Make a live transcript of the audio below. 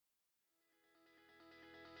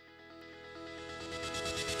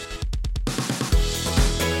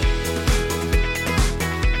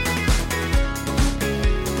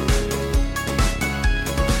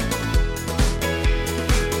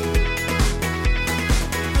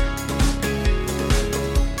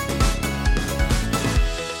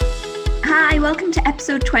welcome to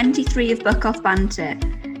episode 23 of Book Off Banter.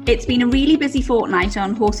 It's been a really busy fortnight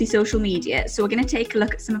on Horsey social media, so we're going to take a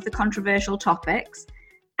look at some of the controversial topics.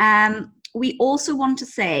 We also want to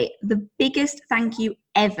say the biggest thank you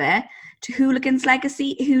ever to Hooligans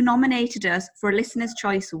Legacy, who nominated us for a Listener's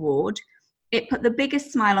Choice Award. It put the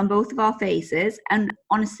biggest smile on both of our faces, and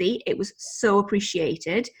honestly, it was so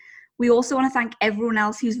appreciated. We also want to thank everyone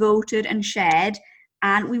else who's voted and shared,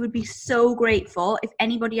 and we would be so grateful if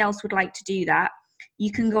anybody else would like to do that.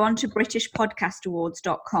 You can go on to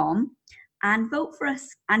BritishPodcastAwards.com and vote for us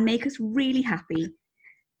and make us really happy.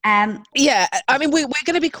 Yeah, I mean, we're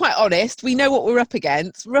going to be quite honest. We know what we're up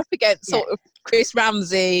against. We're up against sort of Chris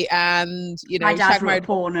Ramsey and, you know, my dad wrote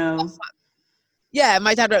porno. Yeah,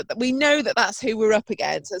 my dad wrote that. We know that that's who we're up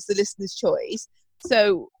against as the listener's choice.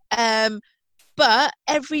 So, but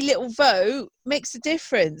every little vote makes a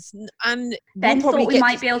difference, and Ben thought we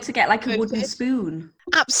might be able to get like a wooden spoon.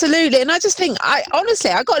 Absolutely, and I just think, I got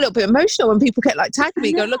a little bit emotional when people get like tagging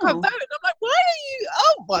me, going, "Look, I'm voting." I'm like, "Why are you?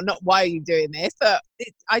 Oh, well, not why are you doing this?" But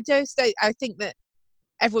I think that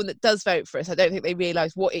everyone that does vote for us, I don't think they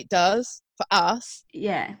realise what it does for us.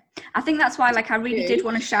 Yeah, I think that's why, like, I really did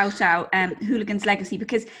want to shout out Hooligans Legacy,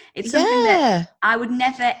 because it's something that I would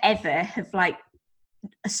never ever have like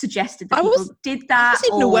suggested that people did that. I wasn't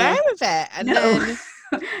even aware of it, and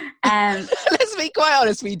then let's be quite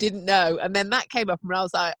honest, we didn't know, and then that came up, and I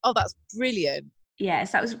was like, "Oh, that's brilliant."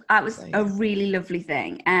 Yes, that was a really lovely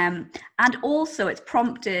thing, and also it's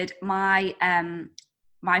prompted my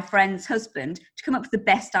my friend's husband to come up with the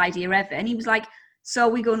best idea ever, and he was like, "So are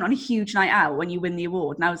we going on a huge night out when you win the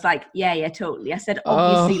award?" And I was like, yeah, totally. I said,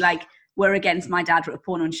 obviously, like, we're against my dad wrote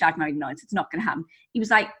porno and Shag Married Annoyance. It's not going to happen. He was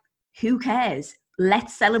like, who cares?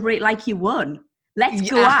 Let's celebrate like you won. Let's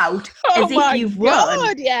go out as if you've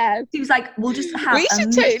won. Yeah. He was like, we'll just have we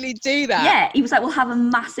should totally do that. Yeah. He was like, we'll have a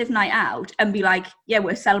massive night out and be like, yeah,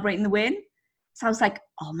 we're celebrating the win. So I was like,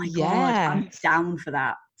 oh my God, I'm down for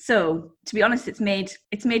that. So to be honest, it's made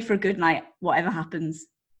for a good night, whatever happens.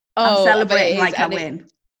 I'm celebrating like I win.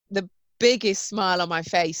 The biggest smile on my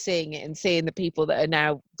face seeing it and seeing the people that are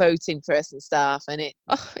now voting for us and stuff, and it's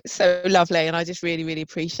so lovely, and I just really, really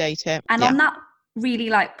appreciate it. And on that really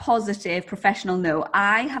like positive professional note,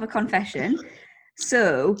 I have a confession.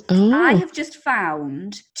 So I have just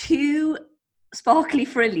found 2 sparkly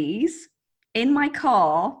frillies in my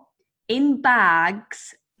car in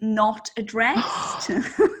bags not addressed.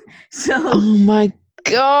 So oh my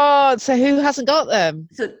God, so who hasn't got them?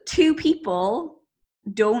 So 2 people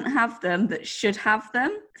don't have them that should have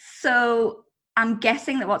them. So I'm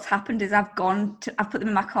guessing that what's happened is I've put them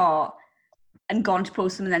in my car and gone to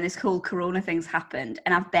post them, and then this whole corona thing's happened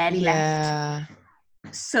and I've barely left.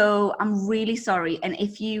 So I'm really sorry. And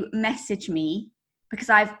if you message me, because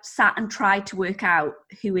I've sat and tried to work out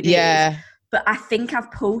who it is, but I think I've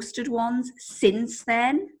posted ones since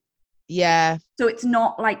then. Yeah. So it's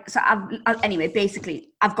not like, so anyway,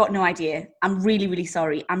 basically, I've got no idea. I'm really, really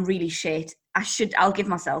sorry. I'm really shit. I'll give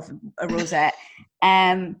myself a rosette.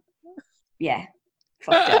 Yeah.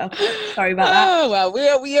 Fucked it up. Sorry about that. Oh,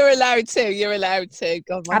 well, you're allowed to. You're allowed to.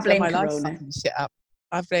 God, I blame my corona. Life's fucking shit up.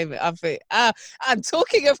 I blame it. And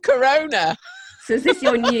talking of corona. So is this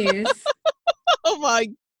your news? Oh my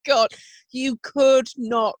God. You could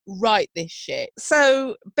not write this shit.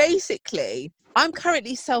 So basically, I'm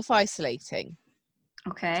currently self-isolating.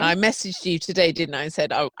 Okay. I messaged you today, didn't I? And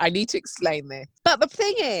said, I need to explain this. But the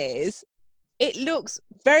thing is, it looks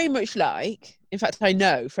very much like, in fact, I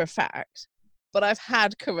know for a fact, but I've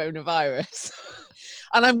had coronavirus.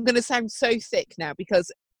 And I'm going to sound so sick now because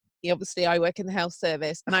obviously I work in the health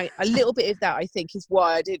service, and a little bit of that, I think, is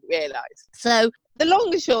why I didn't realise. So the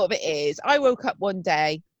long and short of it is, I woke up one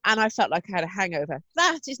day and I felt like I had a hangover.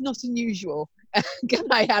 That is not unusual.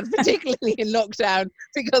 I had, particularly in lockdown,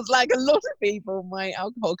 because like a lot of people, my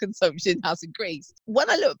alcohol consumption has increased. When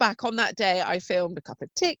I look back on that day, I filmed a couple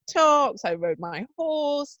of TikToks, I rode my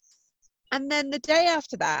horse, and then the day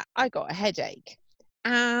after that, I got a headache.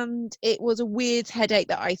 And it was a weird headache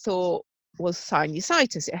that I thought was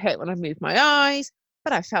sinusitis. It hurt when I moved my eyes,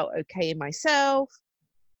 but I felt okay in myself.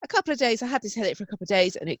 A couple of days, I had this headache for a couple of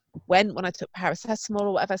days, and it went when I took paracetamol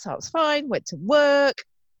or whatever, so I was fine, went to work.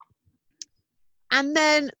 And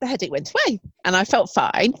then the headache went away and I felt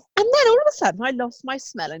fine. And then all of a sudden I lost my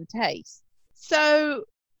smell and taste. So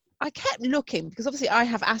I kept looking, because obviously I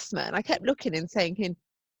have asthma, and I kept looking and thinking,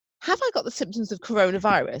 have I got the symptoms of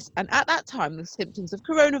coronavirus? And at that time, the symptoms of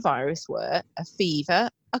coronavirus were a fever,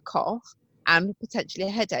 a cough, and potentially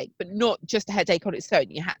a headache, but not just a headache on its own.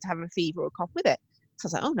 You had to have a fever or a cough with it. So I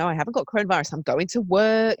was like, oh no, I haven't got coronavirus. I'm going to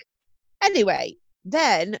work. Anyway,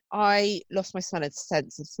 Then I lost my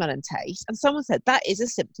sense of smell and taste, and someone said that is a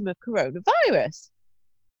symptom of coronavirus.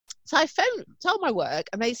 So I told my work,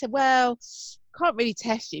 and they said, well, can't really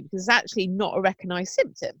test you because it's actually not a recognised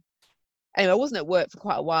symptom. Anyway, I wasn't at work for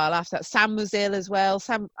quite a while after that. Sam was ill as well.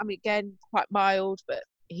 Sam, I mean, again, quite mild, but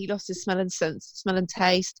he lost his smell and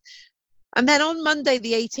taste. And then on Monday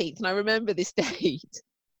the 18th, and I remember this date,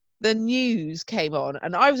 the news came on,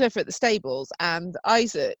 and I was over at the stables, and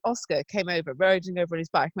Oscar came over, riding over on his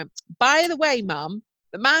bike, and went, by the way, Mum,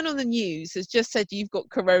 the man on the news has just said you've got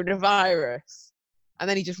coronavirus. And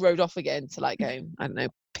then he just rode off again to like go, I don't know,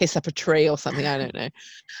 piss up a tree or something, I don't know.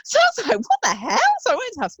 So I was like, what the hell? So I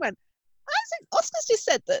went to the house and went, Oscar's just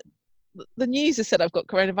said that the news has said I've got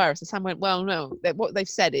coronavirus. And Sam went, well, no, what they've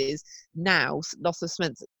said is now loss of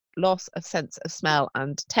sense of smell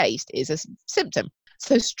and taste is a symptom.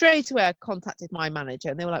 So straight away I contacted my manager,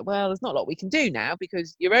 and they were like, well, there's not a lot we can do now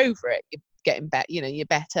because you're over it. You're getting better, you're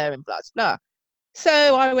better and blah, blah.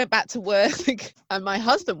 So I went back to work and my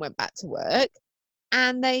husband went back to work,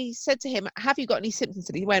 and they said to him, have you got any symptoms?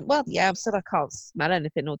 And he went, well, yeah, I've said I can't smell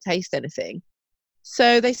anything or taste anything.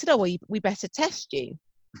 So they said, oh, well, we better test you.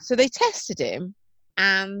 So they tested him,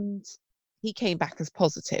 and he came back as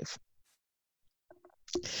positive.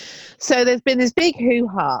 So there's been this big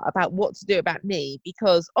hoo-ha about what to do about me,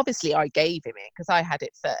 because obviously I gave him it because I had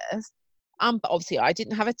it first. But obviously I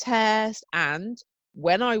didn't have a test, and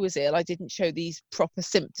when I was ill, I didn't show these proper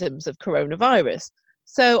symptoms of coronavirus.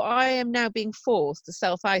 So I am now being forced to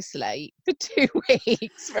self-isolate for 2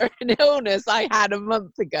 weeks for an illness I had a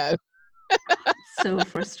month ago. So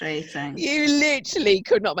frustrating. You literally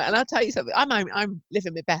could not. And I'll tell you something. I'm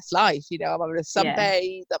living my best life. I'm having a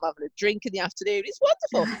sunbathe. I'm having a drink in the afternoon. It's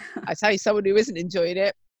wonderful. I tell you, someone who isn't enjoying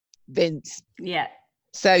it, Vince. Yeah.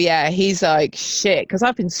 So yeah, he's like, shit, because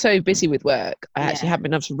I've been so busy with work. I actually haven't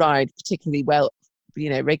been able to ride particularly well,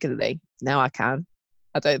 regularly. Now I can.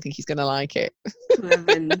 I don't think he's going to like it. Poor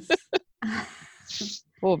Vince.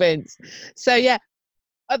 Poor Vince. So yeah,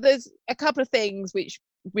 there's a couple of things which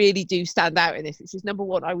really do stand out in this, which is number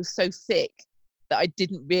one, I was so sick that I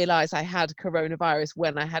didn't realize I had coronavirus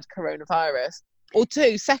when I had coronavirus. Or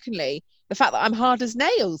two, secondly, the fact that I'm hard as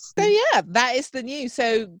nails. So yeah, that is the news.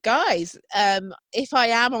 So guys, if I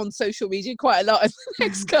am on social media quite a lot in the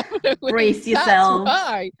next couple of weeks, brace yourself.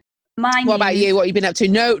 That's why. What about you? What have you been up to?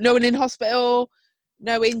 No one in hospital?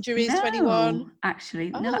 No injuries to anyone? Actually,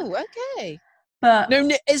 no. No, Okay. But no,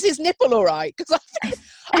 is his nipple all right? Because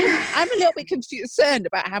I'm a little bit concerned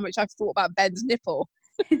about how much I've thought about Ben's nipple.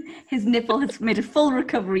 His nipple has made a full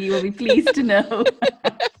recovery, you will be pleased to know.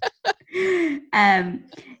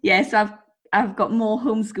 So I've got more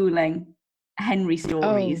homeschooling Henry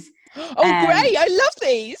stories. Oh, great. I love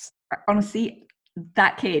these. Honestly,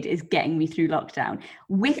 that kid is getting me through lockdown,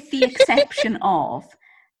 with the exception of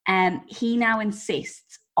he now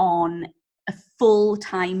insists on a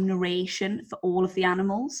full-time narration for all of the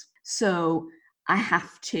animals. So I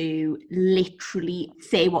have to literally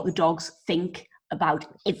say what the dogs think about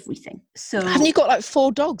everything. So haven't you got like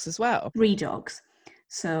 4 dogs as well? 3 dogs.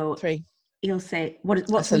 So 3. He'll say,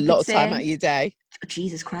 what's That's a lot of time out of your day. Oh,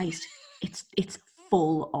 Jesus Christ. It's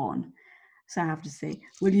full on. So I have to say,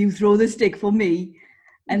 will you throw the stick for me?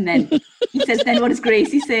 And then he says, then what is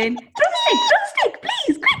Gracie saying? Throw the stick,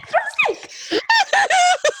 please, quick, throw the stick.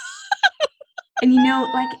 And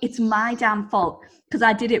it's my damn fault because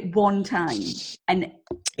I did it one time, and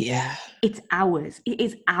it's hours. It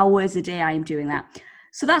is hours a day I am doing that.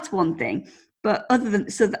 So that's one thing. But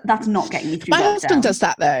that's not getting me through My lockdown. husband does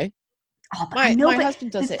that though. Oh, but my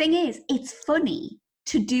husband does it. The thing is, it's funny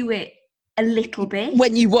to do it a little bit.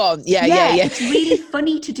 When you want. Yeah. It's really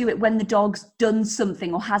funny to do it when the dog's done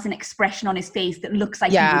something or has an expression on his face that looks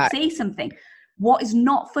like he would say something. What is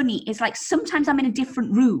not funny is sometimes I'm in a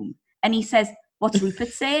different room and he says, what's Rupert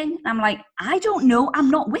saying? And I'm like, I don't know. I'm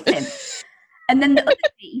not with him. And then the other day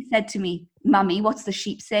he said to me, Mummy, what's the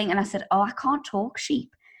sheep saying? And I said, oh, I can't talk sheep.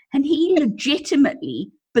 And he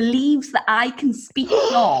legitimately believes that I can speak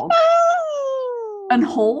dog and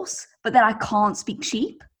horse, but that I can't speak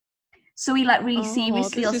sheep. So he really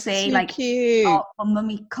seriously will say oh, well,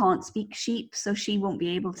 Mummy can't speak sheep, so she won't be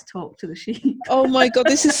able to talk to the sheep. Oh my God,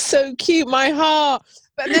 this is so cute, my heart.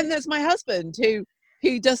 But then there's my husband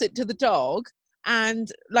who does it to the dog.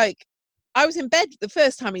 And I was in bed the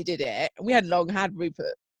first time he did it, and we had long had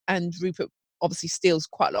Rupert, and Rupert obviously steals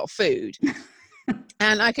quite a lot of food.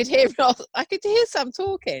 And I could hear Sam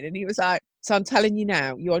talking, and he was like, so I'm telling you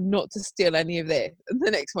now, you are not to steal any of this. And the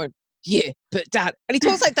next one, yeah, but Dad, and he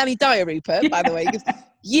talks like Danny Dyer, Rupert, by the way. He goes,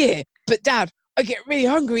 yeah, but Dad, I get really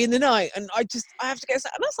hungry in the night, and I have to get. And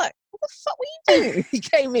I was like, well, what the fuck were you doing? He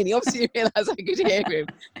came in, he obviously realised I could hear him.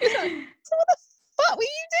 He's like, so what the fuck were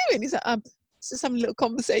you doing? He's like, just having a little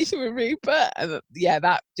conversation with Rupert. And yeah,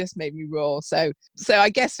 that just made me roar. So I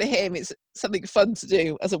guess for him, it's something fun to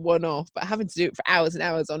do as a one-off, but having to do it for hours and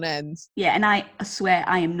hours on end. Yeah, and I swear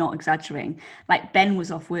I am not exaggerating. Like, Ben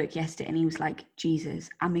was off work yesterday and he was like, Jesus,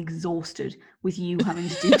 I'm exhausted with you having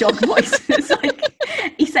to do dog voices.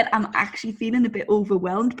 Like, he said, I'm actually feeling a bit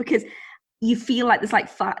overwhelmed because you feel like there's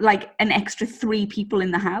like an extra 3 people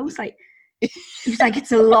in the house. Like, he was like,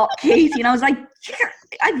 it's a lot, Katie. And I was like,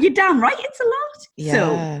 you're damn right, it's a lot. Yeah.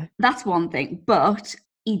 So that's one thing. But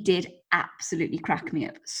he did absolutely crack me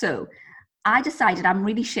up. So I decided I'm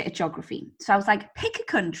really shit at geography. So I was like, pick a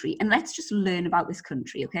country and let's just learn about this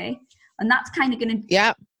country, okay? And that's kind of going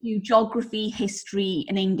to do geography, history,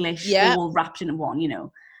 and English all wrapped into one, you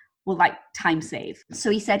know. Will like time save.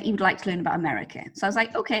 So he said he would like to learn about America. So I was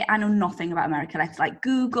like, okay, I know nothing about America. Let's like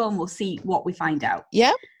Google and we'll see what we find out.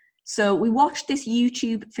 Yeah. So we watched this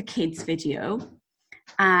YouTube for Kids video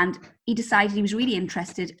and he decided he was really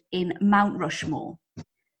interested in Mount Rushmore.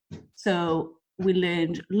 So we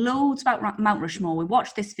learned loads about Mount Rushmore. We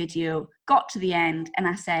watched this video, got to the end, and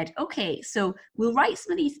I said, okay, so we'll write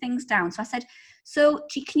some of these things down. So I said, so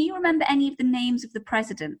can you remember any of the names of the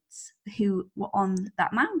presidents who were on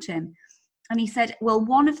that mountain? And he said, well,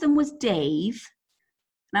 one of them was Dave.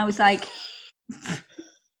 And I was like,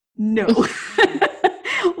 no.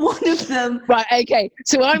 One of them. Right, okay.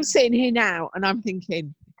 So I'm sitting here now and I'm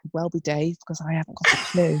thinking, it could well be Dave because I haven't got a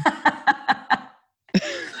clue.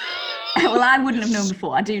 Well, I wouldn't have known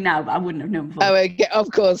before. I do now, but I wouldn't have known before. Oh, okay.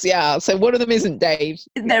 Of course, yeah. So one of them isn't Dave.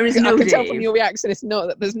 There is no I can Dave. tell from your reaction, it's not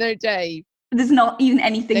that there's no Dave. There's not even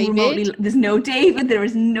anything David? remotely. There's no David. There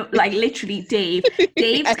is no, like, literally Dave.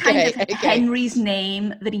 Dave's kind of Henry's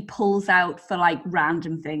name that he pulls out for like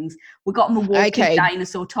random things. We got him a walking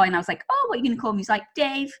dinosaur toy, and I was like, "Oh, what are you gonna call me?" He's like,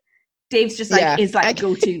 "Dave." Dave's just like is like a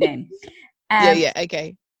go-to name.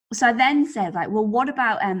 Okay. So I then said, like, well, what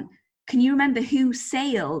about can you remember who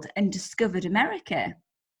sailed and discovered America?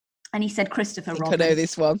 And he said Christopher Robin. I know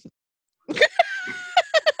this one.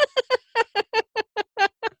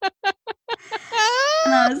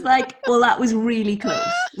 And I was like, well, that was really close.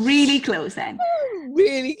 Really close then.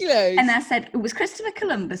 Really close. And I said, it was Christopher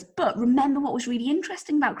Columbus, but remember what was really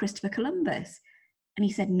interesting about Christopher Columbus? And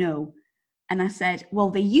he said, no. And I said, well,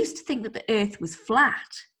 they used to think that the earth was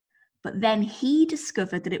flat, but then he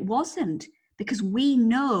discovered that it wasn't, because we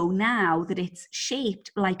know now that it's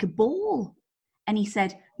shaped like a ball. And he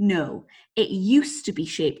said, no, it used to be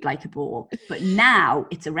shaped like a ball, but now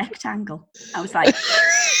it's a rectangle. I was like...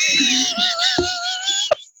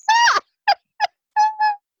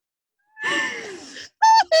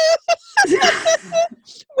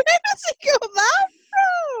 Where does he got that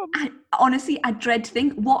from? Honestly, I dread to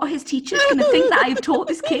think, what are his teachers going to think that I've taught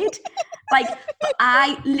this kid? Like,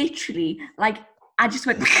 I literally, like, I just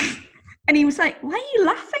went... And he was like, why are you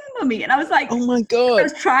laughing, Mummy? And I was like, oh my God. I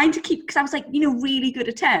was trying to keep, because I was like, you know, really good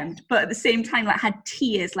attempt. But at the same time, like, had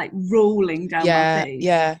tears like rolling down my face.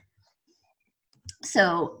 Yeah.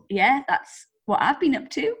 So, yeah, that's what I've been up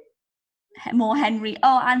to. More Henry.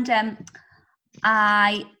 Oh, and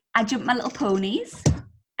I jumped my little ponies.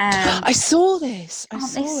 I saw this. I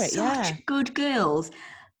saw it, such good girls.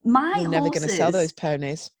 You're never going to sell those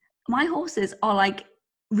ponies. My horses are like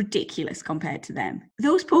ridiculous compared to them.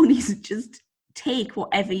 Those ponies just take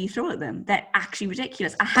whatever you throw at them. They're actually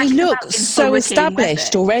ridiculous. They look so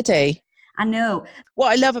established already. I know.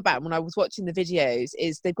 What I love about them when I was watching the videos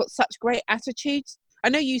is they've got such great attitudes. I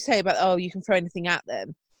know you say about, oh, you can throw anything at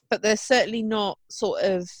them, but they're certainly not sort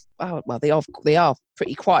of, oh, well, they are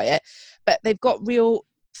pretty quiet, but they've got real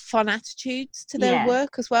fun attitudes to their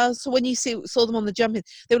work as well. So when you saw them on the jumping,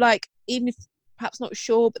 they were like, even if perhaps not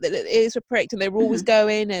sure, but their ears were pricked and they were always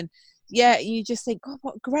going, and you just think, God,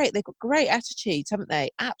 what great, they've got great attitudes, haven't they?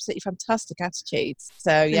 Absolutely fantastic attitudes.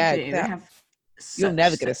 So you're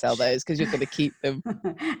never going to sell those because you're going to keep them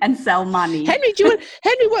and sell money. Henry, you want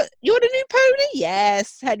a new pony?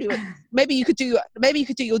 Yes, Henry. Maybe you could do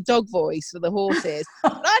your dog voice for the horses.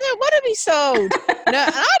 But I don't want to be sold. No,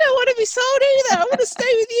 I don't want to be sold either. I want to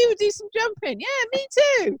stay with you and do some jumping. Yeah, me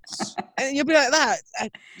too. And you'll be like that.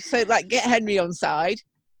 So like, get Henry on side.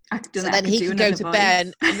 So then he can go to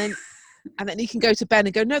Ben, and then he can go to Ben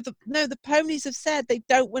and go, no, the ponies have said they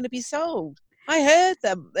don't want to be sold. I heard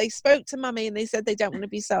them. They spoke to Mummy and they said they don't want to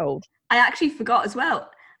be sold. I actually forgot as well.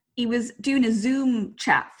 He was doing a Zoom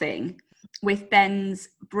chat thing with Ben's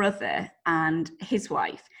brother and his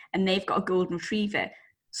wife, and they've got a golden retriever.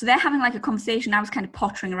 So they're having like a conversation. I was kind of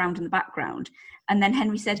pottering around in the background. And then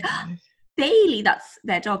Henry said, Bailey, that's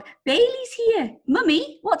their dog. Bailey's here.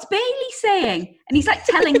 Mummy, what's Bailey saying? And he's like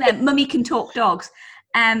telling them, Mummy can talk dogs.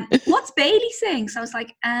 What's Bailey saying? So I was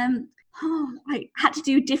like, I had to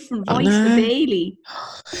do a different voice for Bailey.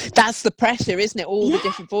 That's the pressure, isn't it? All the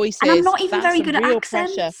different voices. And I'm not even very good at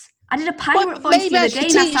accents. Pressure. I did a pirate voice the other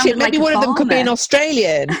day. Maybe one of them could be an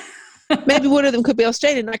Australian. Maybe one of them could be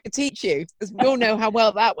Australian. I could teach you, because we all know how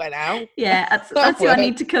well that went out. Yeah, that's who I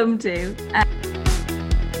need to come to.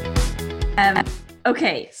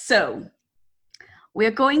 Okay, so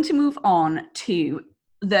we're going to move on to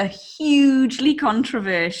the hugely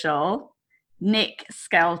controversial Nick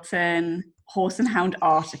Skelton Horse and Hound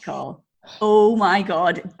article. Oh my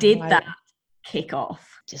God, did that kick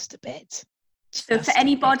off? Just a bit. So for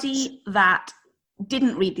anybody that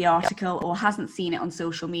didn't read the article or hasn't seen it on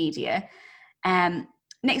social media,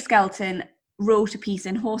 Nick Skelton wrote a piece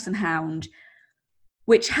in Horse and Hound,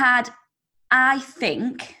 which had, I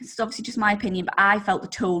think, this is obviously just my opinion, but I felt the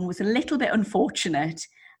tone was a little bit unfortunate,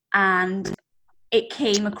 and it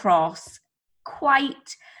came across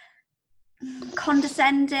quite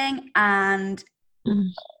condescending, and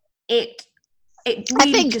it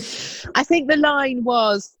really I think the line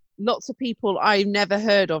was, lots of people I've never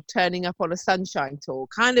heard of turning up on a sunshine tour,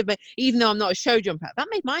 kind of, even though I'm not a show jumper, that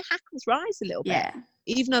made my hackles rise a little bit,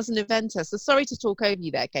 even as an eventer. So sorry to talk over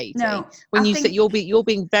you there, Katie. No, when you said you're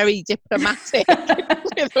being very diplomatic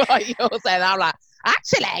with what you're saying, I'm like,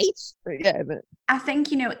 actually, I think,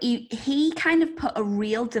 he kind of put a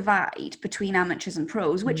real divide between amateurs and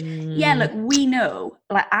pros, which look, we know,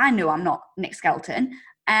 like, I know I'm not Nick Skelton,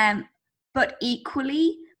 but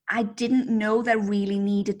equally I didn't know there really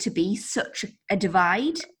needed to be such a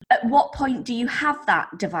divide. At what point do you have that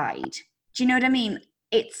divide? Do you know what I mean?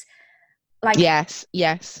 It's like, yes.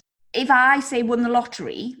 If I say won the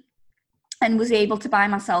lottery and was able to buy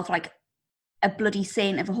myself like a bloody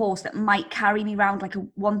saint of a horse that might carry me around like a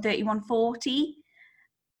 130, 140,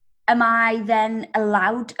 am I then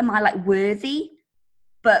allowed? Am I like worthy?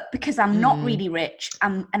 But because I'm not really rich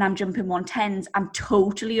and I'm jumping 110s, I'm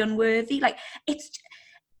totally unworthy. Like it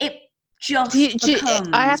just becomes...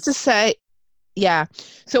 I have to say, yeah.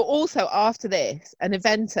 So also after this, an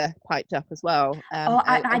eventer piped up as well.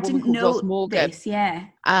 I didn't know this, yeah.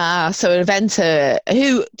 So an eventer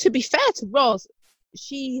who, to be fair to Ros,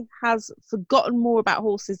 she has forgotten more about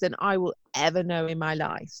horses than I will ever know in my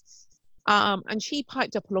life. And she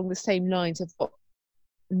piped up along the same lines of what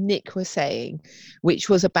Nick was saying, which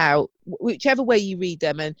was about, whichever way you read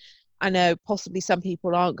them, and I know possibly some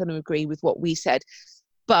people aren't going to agree with what we said,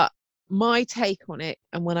 but my take on it,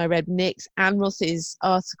 and when I read Nick's and Ross's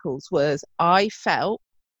articles, was I felt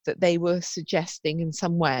that they were suggesting in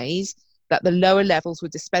some ways that the lower levels were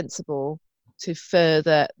dispensable to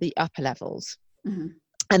further the upper levels. Mm-hmm.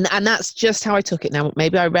 And that's just how I took it. Now,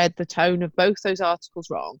 maybe I read the tone of both those articles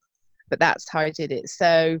wrong, but that's how I did it.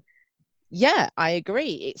 So yeah, I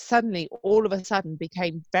agree. It suddenly, all of a sudden,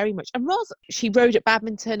 became very much. And Ros, she rode at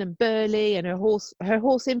Badminton and Burghley, and her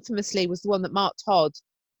horse infamously was the one that Mark Todd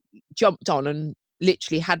jumped on and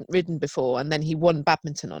literally hadn't ridden before, and then he won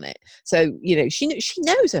Badminton on it. So she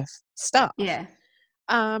knows her stuff. Yeah.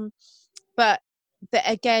 But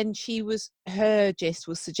again, her gist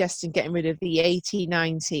was suggesting getting rid of the 80,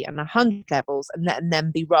 90, and 100 levels, and letting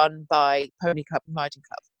them be run by Pony Club and Riding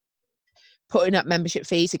Club. Putting up membership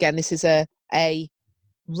fees. Again, this is a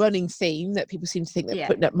running theme that people seem to think that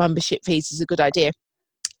putting up membership fees is a good idea.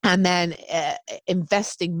 And then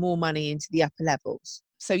investing more money into the upper levels.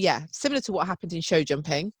 So yeah, similar to what happened in show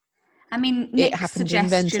jumping. I mean, Nick's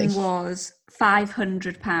suggestion was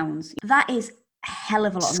 £500. That is a hell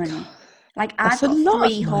of a lot of money. Like, I've got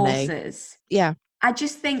 3 horses. Yeah. I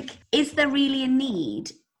just think, is there really a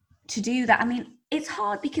need to do that? I mean, it's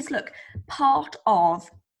hard because, look, part of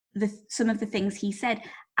some of the things he said,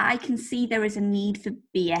 I can see there is a need for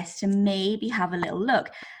BS to maybe have a little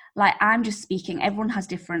look. Like, I'm just speaking, everyone has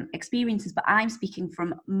different experiences, but I'm speaking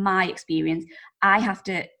from my experience. I have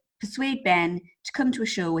to persuade Ben to come to a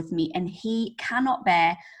show with me, and he cannot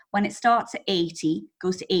bear when it starts at 80,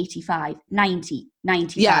 goes to 85, 90,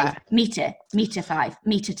 95, meter 5,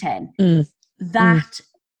 meter 10.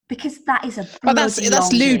 Because that is a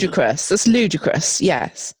that's ludicrous. That's ludicrous.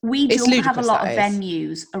 Yes, we don't have a lot of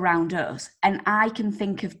venues around us, and I can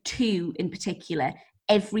think of 2 in particular.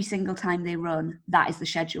 Every single time they run, that is the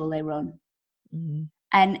schedule they run.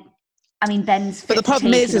 And I mean, Ben's. But the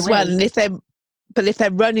problem is as well, and if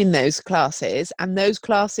they're running those classes and those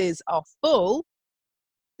classes are full,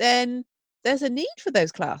 then there's a need for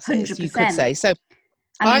those classes. 100%. You could say so.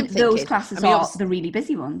 I mean, those classes are the really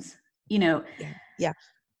busy ones. Yeah.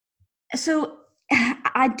 So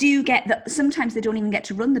I do get that sometimes they don't even get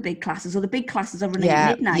to run the big classes, or the big classes are running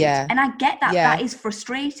at midnight. Yeah. And I get that. Yeah. That is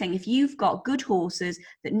frustrating. If you've got good horses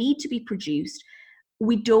that need to be produced,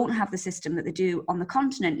 we don't have the system that they do on the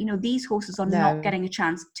continent. You know, these horses are not getting a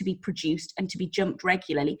chance to be produced and to be jumped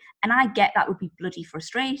regularly. And I get that would be bloody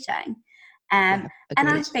frustrating. And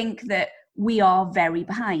I think that we are very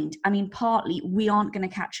behind. I mean, partly we aren't going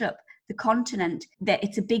to catch up. The continent, that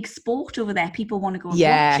it's a big sport over there. People want to go and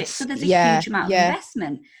watch it. So there's a huge amount of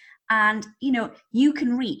investment. And, you know, you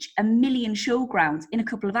can reach 1 million showgrounds in a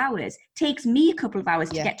couple of hours. It takes me a couple of hours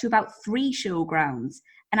to get to about 3 showgrounds.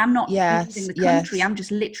 And I'm not using the country. I'm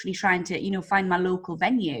just literally trying to, you know, find my local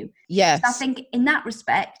venue. Yes. So I think in that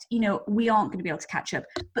respect, you know, we aren't going to be able to catch up.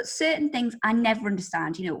 But certain things I never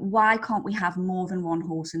understand. You know, why can't we have more than one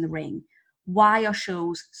horse in the ring? Why are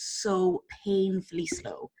shows so painfully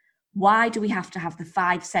slow? Why do we have to have the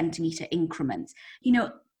 5 centimetre increments? You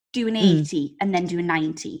know, do an 80 and then do a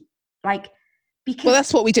 90. Like, because... Well,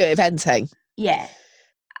 that's what we do at eventing. Yeah.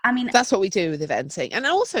 I mean... That's what we do with eventing. And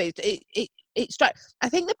also, it strikes... I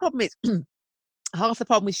think the problem is... half the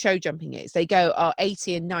problem with show jumping is they go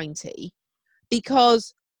 80 and 90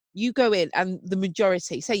 because you go in and the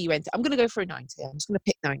majority... Say you enter... I'm going to go for a 90. I'm just going to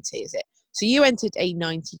pick 90, is it? So you entered a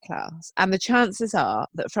 90 class, and the chances are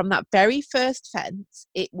that from that very first fence,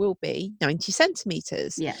 it will be 90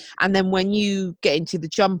 centimetres. Yeah. And then when you get into the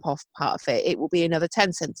jump off part of it, it will be another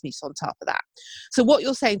 10 centimetres on top of that. So what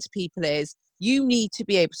you're saying to people is, you need to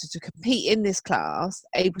be able to compete in this class,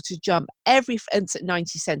 able to jump every fence at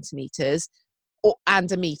 90 centimetres and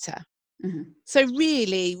a metre. Mm-hmm. So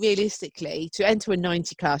really, realistically, to enter a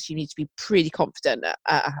 90 class, you need to be pretty confident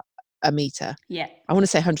at a metre. Yeah. I want to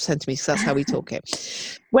say 100 centimetres, that's how we talk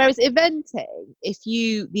it. Whereas eventing,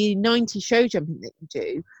 the 90 show jumping that you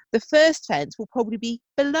do, the first fence will probably be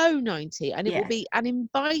below 90 and it will be an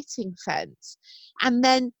inviting fence. And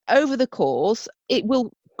then over the course, it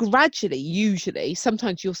will gradually, usually,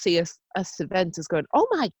 sometimes you'll see us eventers going, oh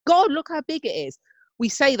my God, look how big it is. We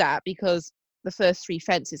say that because the first 3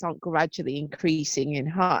 fences aren't gradually increasing in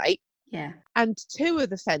height. Yeah. And 2 of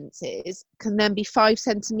the fences can then be 5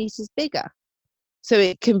 centimetres bigger. So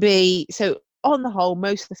it can be, so on the whole,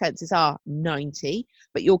 most of the fences are 90,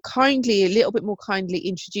 but you're a little bit more kindly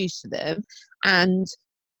introduced to them and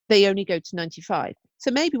they only go to 95.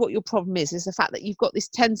 So maybe what your problem is the fact that you've got this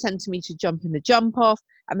 10 centimetre jump in the jump off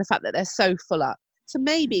and the fact that they're so full up. So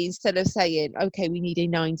maybe instead of saying, okay, we need a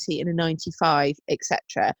 90 and a 95,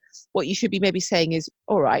 etc., what you should be maybe saying is,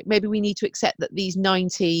 all right, maybe we need to accept that these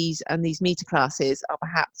 90s and these metre classes are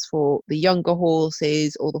perhaps for the younger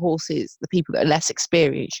horses or the people that are less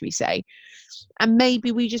experienced, should we say. And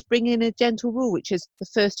maybe we just bring in a gentle rule, which is the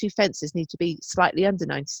first 2 fences need to be slightly under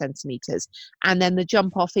 90 centimetres. And then the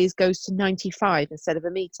jump off goes to 95 instead of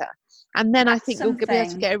a metre. And then I think you'll be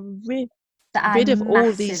able to get rid of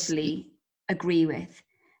all these... agree with.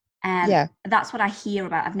 That's what I hear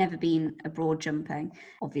about. I've never been abroad jumping,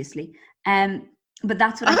 obviously. But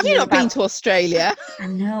that's what I hear about. Have you not been to Australia? I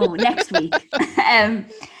know, next week.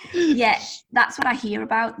 That's what I hear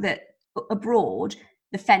about, that abroad,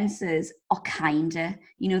 the fences are kinder.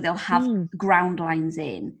 You know, they'll have ground lines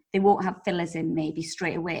in. They won't have fillers in maybe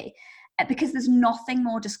straight away. Because there's nothing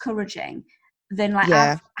more discouraging than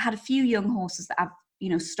I've had a few young horses that I've, you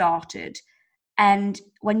know, started. And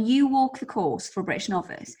when you walk the course for a British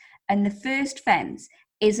novice and the first fence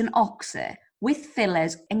is an oxer with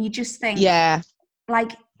fillers and you just think,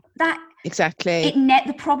 like that. Exactly.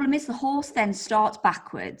 The problem is the horse then starts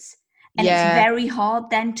backwards and it's very hard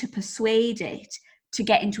then to persuade it to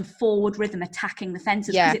get into a forward rhythm attacking the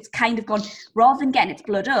fences because it's kind of gone, rather than getting its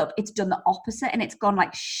blood up, it's done the opposite and it's gone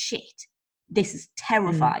like, shit, this is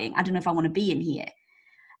terrifying. I don't know if I want to be in here.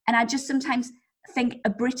 And I just sometimes... think a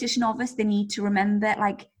British novice, they need to remember,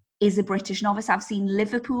 is a British novice. I've seen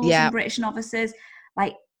Liverpool's and British novices.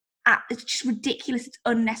 It's just ridiculous. It's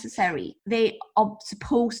unnecessary. They are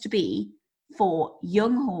supposed to be for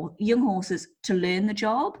young horses to learn the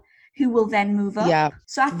job, who will then move up. Yeah.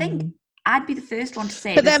 So I think I'd be the first one to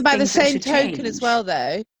say. But then, by the same token, as well,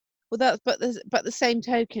 though. Well, but the same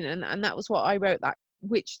token, and that was what I wrote. That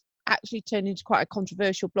which actually turned into quite a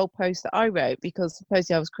controversial blog post that I wrote because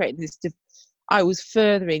supposedly I was creating this. I was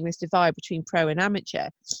furthering this divide between pro and amateur,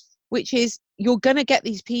 which is you're going to get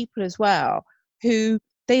these people as well who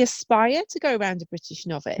they aspire to go around a British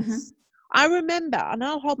novice. Mm-hmm. I remember, and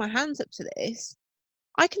I'll hold my hands up to this,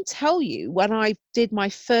 I can tell you when I did my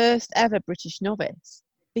first ever British novice,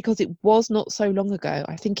 because it was not so long ago.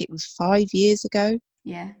 I think it was 5 years ago.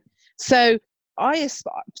 Yeah. So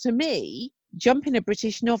to me, jumping a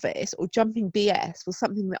British novice or jumping BS was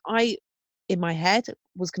something that in my head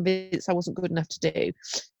was convinced I wasn't good enough to do.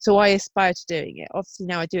 So I aspire to doing it. Obviously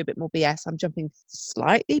now I do a bit more BS. I'm jumping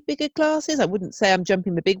slightly bigger classes. I wouldn't say I'm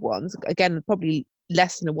jumping the big ones. Again, probably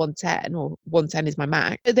less than a 110, or 110 is my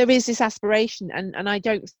max. But there is this aspiration, and I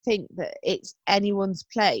don't think that it's anyone's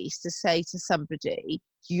place to say to somebody,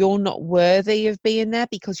 you're not worthy of being there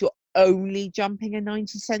because you're only jumping a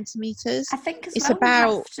 90 centimetres. I think as it's well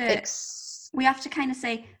about we have to kind of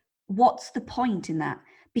say, what's the point in that?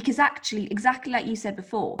 Because actually, exactly like you said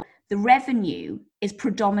before, the revenue is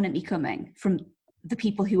predominantly coming from the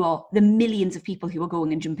people who are, the millions of people who are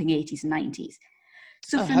going and jumping 80s and 90s.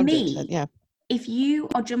 So for me, yeah, if you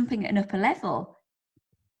are jumping at an upper level,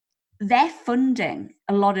 they're funding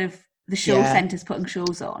a lot of the show centres putting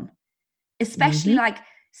shows on. Especially like,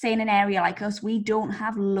 say, in an area like us, we don't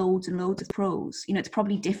have loads and loads of pros. You know, it's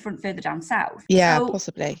probably different further down south. Yeah, so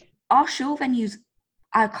possibly. Our show venues,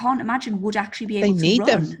 I can't imagine, would actually be able to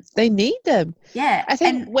run. They need them. Yeah. I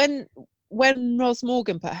think when Ros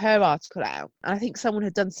Morgan put her article out, I think someone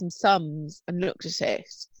had done some sums and looked at it,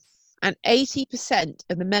 and 80%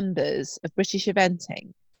 of the members of British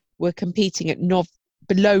Eventing were competing at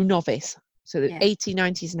below novice. So the 80,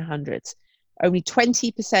 90s and 100s. Only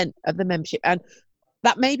 20% of the membership, and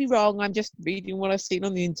that may be wrong, I'm just reading what I've seen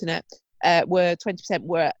on the internet, were 20%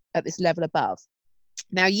 were at this level above.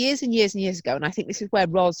 Now, years and years and years ago, and I think this is where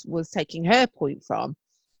Ros was taking her point from,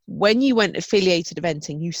 when you went affiliated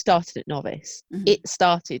eventing, you started at novice. It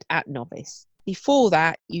started at novice. Before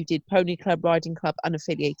that, you did pony club, riding club,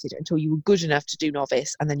 unaffiliated until you were good enough to do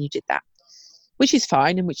novice, and then you did that, which is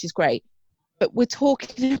fine and which is great. But we're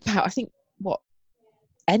talking about, I think,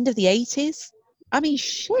 end of the 80s? I mean,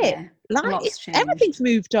 shit. Everything's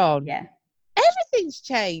moved on. Yeah. Everything's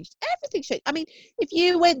changed. I mean, if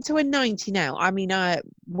you went to a 90 now, I mean,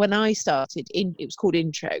 when I started, it was called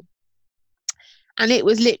Intro. And it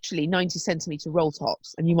was literally 90 centimetre roll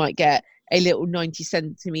tops. And you might get a little 90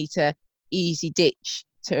 centimetre easy ditch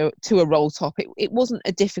to a roll top. It wasn't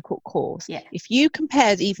a difficult course. Yeah. If you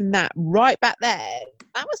compared even that right back there,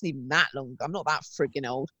 that wasn't even that long. I'm not that frigging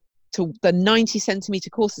old. To the 90 centimetre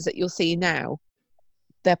courses that you're seeing now,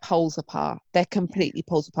 they're poles apart. They're completely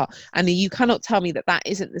poles apart. And you cannot tell me that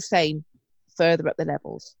isn't the same further up the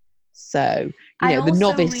levels. So, the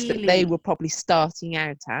novice that they were probably starting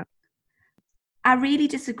out at. I really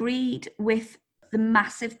disagreed with the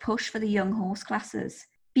massive push for the young horse classes.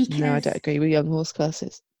 Because no, I don't agree with young horse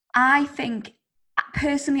classes. I think,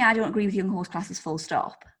 personally, I don't agree with young horse classes full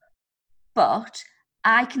stop. But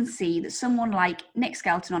I can see that someone like Nick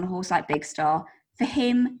Skelton on a horse like Big Star, for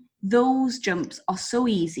him, those jumps are so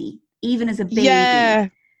easy, even as a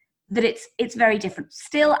baby, that it's very different.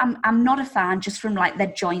 Still, I'm not a fan just from like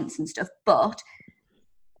their joints and stuff, but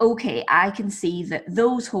okay, I can see that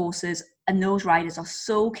those horses and those riders are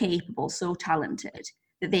so capable, so talented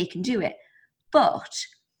that they can do it. But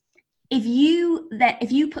if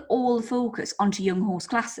you put all the focus onto young horse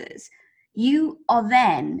classes, you are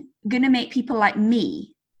then going to make people like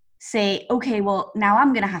me say, okay, well, now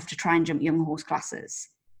I'm going to have to try and jump young horse classes.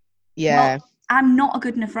 Yeah. Well, I'm not a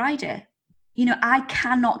good enough rider. I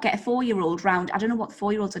cannot get a 4-year-old round. I don't know what the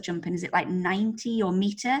 4-year-olds are jumping. Is it like 90 or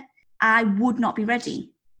meter? I would not be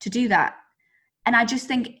ready to do that. And I just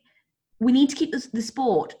think we need to keep the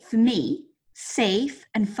sport, for me, safe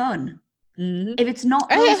and fun. Mm-hmm. If it's not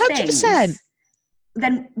those 100%. things,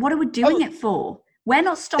 then what are we doing it for? We're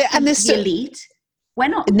not stopping the elite. We're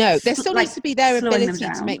not. No, there still needs to be their ability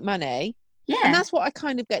to make money. Yeah. And that's what I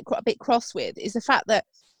kind of get a bit cross with, is the fact that,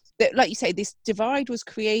 like you say, this divide was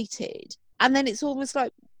created. And then it's almost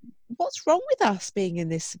like, what's wrong with us being in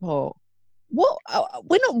this sport?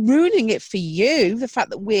 We're not ruining it for you, the fact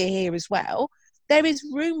that we're here as well. There is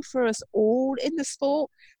room for us all in the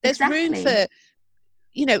sport. There's room for,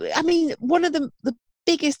 I mean, one of the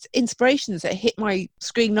biggest inspirations that hit my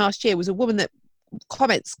screen last year was a woman that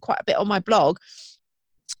comments quite a bit on my blog.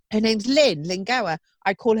 Her name's Lynn Gower.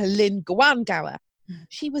 I call her Lynn Gwan Gower.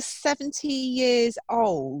 She was 70 years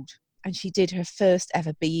old and she did her first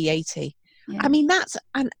ever BE80. Yeah. I mean,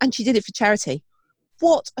 and she did it for charity.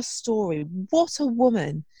 What a story. What a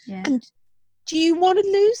woman. Yeah. And do you want to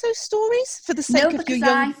lose those stories for the sake of your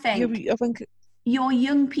young... I think your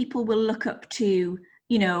young people will look up to,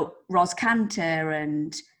 Ros Cantor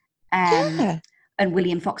and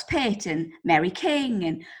William Fox Pitt and Mary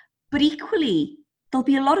King. But equally, there'll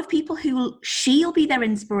be a lot of people she'll be their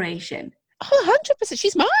inspiration. Oh, 100%.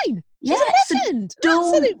 She's mine. She's a legend. An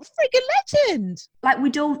absolute friggin' legend. Like, we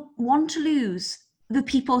don't want to lose the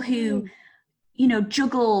people who,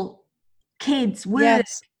 juggle kids,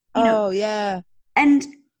 words. Yes. Yeah. And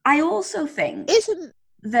I also think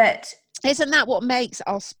that Isn't that what makes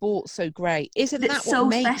our sport so great? Isn't It's that what so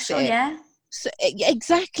makes special, it? yeah. So,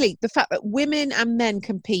 exactly. The fact that women and men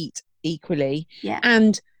compete equally, Yeah.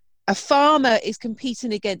 and a farmer is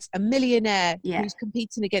competing against a millionaire Yeah. who's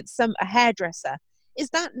competing against a hairdresser. Is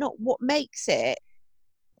that not what makes it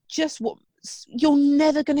just what you're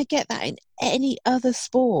never going to get that in any other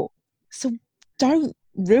sport? So don't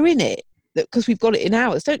ruin it because we've got it in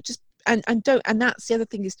ours. Don't just and that's the other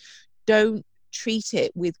thing is don't treat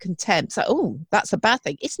it with contempt. It's like, oh, that's a bad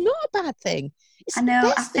thing. It's not a bad thing. It's I the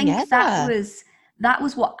know. I best thing think ever. that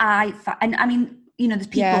was what and I mean, you know, there's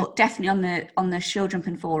people Yeah. definitely on the show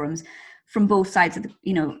jumping forums from both sides of the,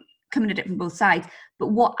 you know, coming at it from both sides. But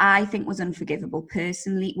what I think was unforgivable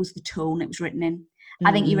personally was the tone it was written in.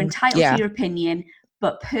 I think you're entitled to your opinion,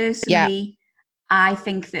 but personally, I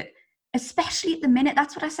think that, especially at the minute,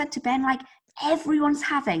 that's what I said to Ben, like, everyone's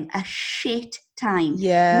having a shit time.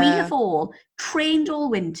 Yeah. We have all trained all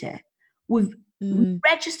winter. We've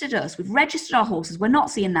registered we've registered our horses. We're not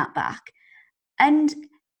seeing that back. And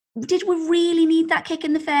did we really need that kick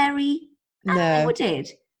in the fairy? I don't think we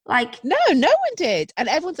did. Like, no one did. And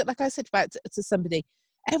everyone's, like I said about to somebody,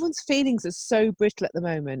 everyone's feelings are so brittle at the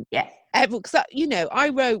moment. Yeah. Because, you know, I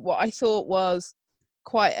wrote what I thought was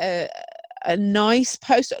quite a nice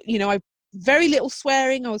post. You know, I very little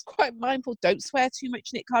swearing. I was quite mindful. Don't swear too much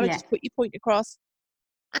in it, Carla. Just put your point across.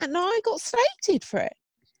 And I got slated for it.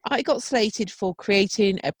 I got slated for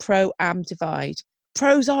creating a pro-am divide.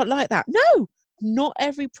 Pros aren't like that. No, not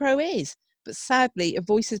every pro is. But sadly, a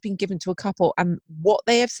voice has been given to a couple and what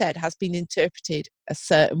they have said has been interpreted a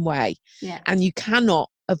certain way. Yeah. And you cannot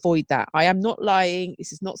avoid that. I am not lying.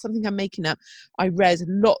 This is not something I'm making up. I read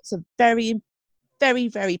lots of very, very,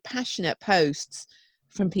 very passionate posts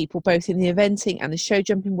from people, both in the eventing and the show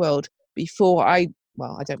jumping world, before I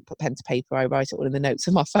don't put pen to paper. I write it all in the notes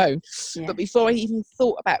of my phone. Yeah. But before I even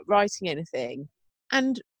thought about writing anything.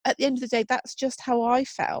 And at the end of the day, that's just how I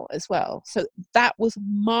felt as well. So that was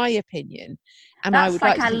my opinion. And that's I would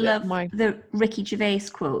like to I love the Ricky Gervais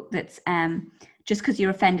quote that's just because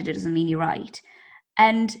you're offended, it doesn't mean you're right.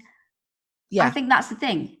 And I think that's the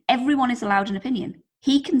thing. Everyone is allowed an opinion.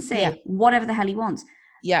 He can say whatever the hell he wants.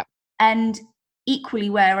 Yeah. And equally,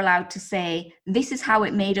 we're allowed to say, this is how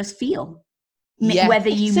it made us feel. Yeah, whether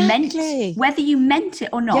you meant it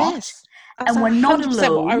or not. Yes. And we're not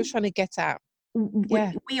alone. What I was trying to get at.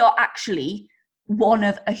 We are actually one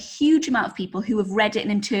of a huge amount of people who have read it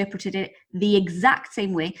and interpreted it the exact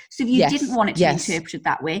same way. So if you didn't want it to be interpreted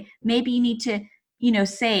that way, maybe you need to, you know,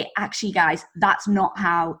 say, actually, guys, that's not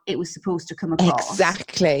how it was supposed to come across.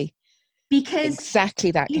 Exactly. Because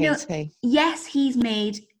exactly that, Katie. Yes, he's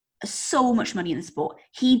made so much money in the sport.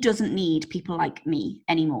 He doesn't need people like me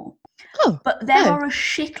anymore. But there are a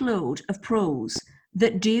shitload of pros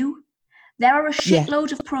that do. There are a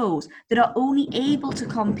shitload of pros that are only able to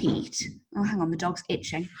compete. Oh, hang on, the dog's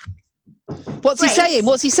itching. What's he saying?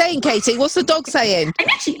 What's he saying, Katie? What's the dog saying?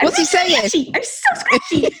 What's he saying? I'm so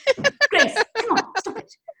scratchy. Grace, come on, stop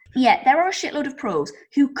it. Yeah, there are a shitload of pros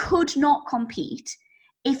who could not compete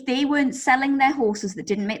if they weren't selling their horses that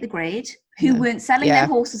didn't make the grade, who weren't selling their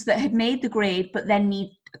horses that had made the grade but then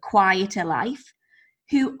need a quieter life,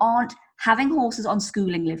 who aren't having horses on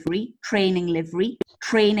schooling livery,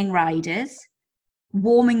 training riders,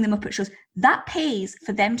 warming them up at shows. That pays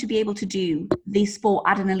for them to be able to do the sport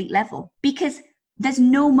at an elite level, because there's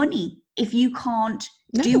no money if you can't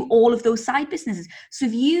do all of those side businesses. So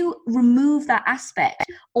if you remove that aspect,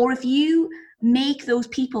 or if you make those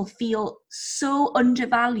people feel so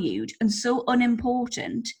undervalued and so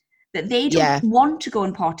unimportant that they don't want to go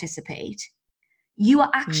and participate, you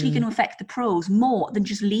are actually going to affect the pros more than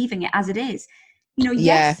just leaving it as it is. You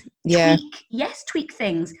know, tweak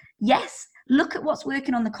things. Yes, look at what's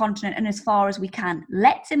working on the continent, and as far as we can,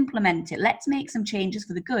 let's implement it. Let's make some changes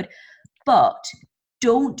for the good. But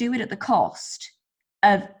don't do it at the cost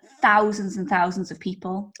of thousands and thousands of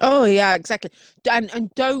people. Oh, yeah, exactly.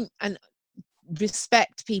 And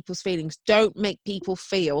respect people's feelings. Don't make people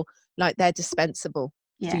feel like they're dispensable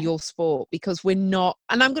for your sport, because we're not.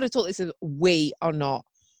 And I'm going to talk this as we are not.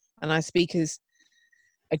 And I speak as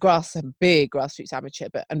a big grassroots amateur,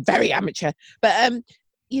 and very amateur. But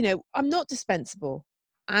you know, I'm not dispensable,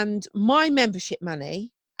 and my membership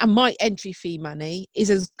money and my entry fee money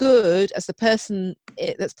is as good as the person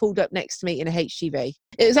that's pulled up next to me in a HGV.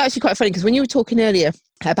 It was actually quite funny because when you were talking earlier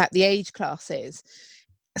about the age classes,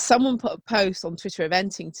 someone put a post on Twitter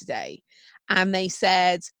Eventing today, and they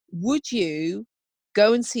said, would you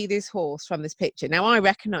go and see this horse from this picture? Now, I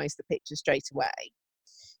recognised the picture straight away.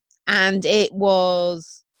 And it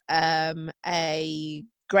was a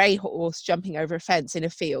grey horse jumping over a fence in a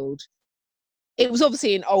field. It was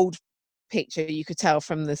obviously an old picture, you could tell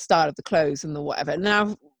from the style of the clothes and the whatever.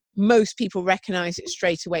 Now, most people recognise it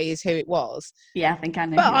straight away as who it was. Yeah, I think I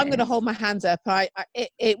know. But I'm going to hold my hands up.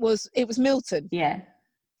 It was Milton. Yeah.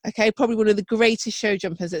 Okay, probably one of the greatest show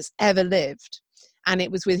jumpers that's ever lived, and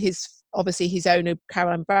it was with his owner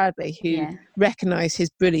Caroline Bradley, who recognised his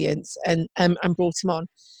brilliance and brought him on.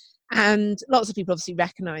 And lots of people obviously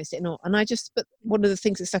recognised it and all. And but one of the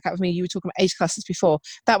things that stuck out for me, you were talking about age classes before,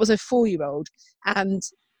 that was a 4-year-old. And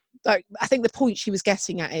like, I think the point she was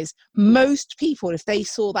getting at is most people, if they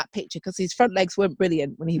saw that picture, because his front legs weren't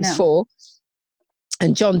brilliant when he was 4,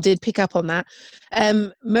 and John did pick up on that,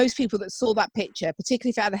 most people that saw that picture,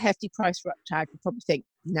 particularly if it had a hefty price tag, would probably think,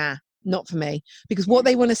 nah, not for me. Because what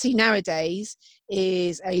they want to see nowadays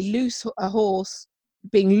is a horse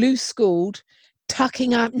being loose schooled,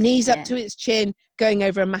 tucking up, knees up to its chin, going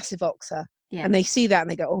over a massive oxer. And they see that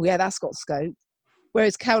and they go, oh yeah, that's got scope.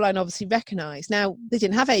 Whereas Caroline obviously recognised. Now, they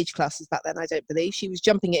didn't have age classes back then, I don't believe. She was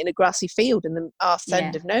jumping it in a grassy field in the arse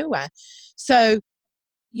end of nowhere. So,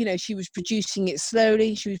 you know, she was producing it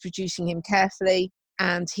slowly. She was producing him carefully.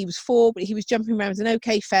 And he was 4, but he was jumping around an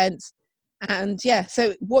okay fence. And yeah,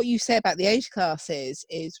 so what you say about the age classes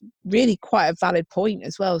is really quite a valid point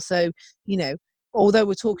as well. So, you know, although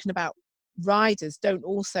we're talking about riders,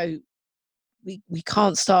 we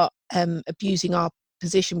can't start abusing our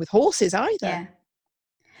position with horses either. Yeah.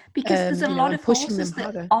 Because there's a lot of horses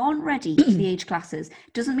that aren't ready for the age classes.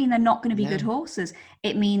 Doesn't mean they're not going to be good horses.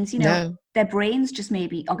 It means, you know, their brains just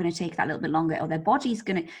maybe are going to take that little bit longer, or their body's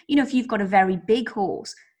going to, you know, if you've got a very big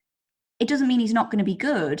horse, it doesn't mean he's not going to be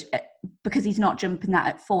good because he's not jumping that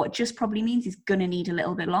at 4. It just probably means he's going to need a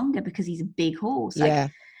little bit longer because he's a big horse.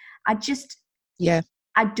 Like,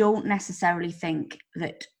 I don't necessarily think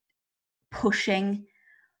that pushing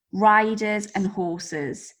riders and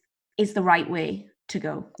horses is the right way to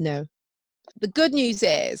go. No. The good news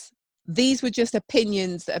is these were just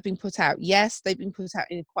opinions that have been put out. Yes, they've been put out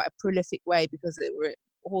in quite a prolific way because they were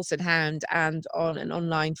Horse and Hound and on an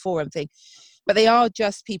online forum thing. But they are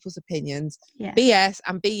just people's opinions. Yeah. BS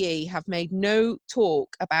and BE have made no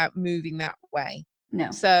talk about moving that way.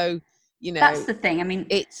 No. So, you know, that's the thing. I mean,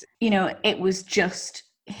 it was just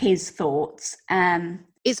his thoughts. Do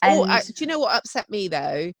you know what upset me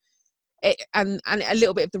though? And a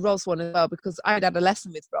little bit of the Ros one as well, because I had a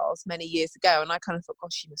lesson with Ros many years ago, and I kind of thought,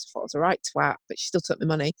 gosh, she must have thought I was a right twat, but she still took my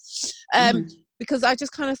money. Because I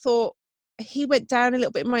just kind of thought he went down a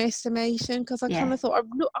little bit in my estimation, because I kind of thought,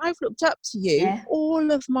 I've looked up to you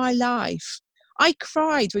all of my life. I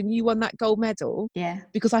cried when you won that gold medal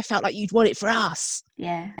because I felt like you'd won it for us.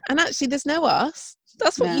 Yeah. And actually, there's no us.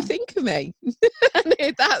 That's what you think of me. and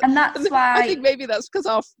that's why I think maybe that's because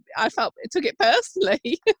I felt it took it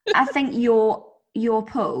personally. I think your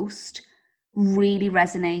post really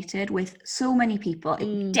resonated with so many people.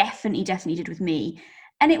 It definitely did with me.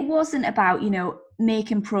 And it wasn't about, you know,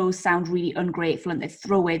 making pros sound really ungrateful and they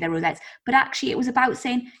throw away their rosettes. But actually it was about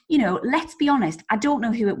saying, you know, let's be honest. I don't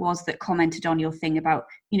know who it was that commented on your thing about,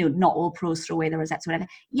 you know, not all pros throw away their rosettes or whatever.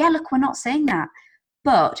 Yeah, look, we're not saying that.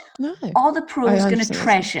 But are the pros going to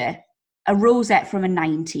treasure a rosette from a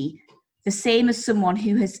 90 the same as someone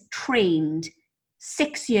who has trained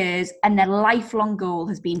 6 years and their lifelong goal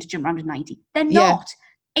has been to jump around a 90? They're not.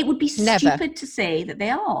 It would be stupid to say that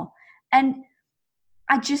they are. And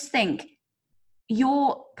I just think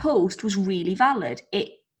your post was really valid. It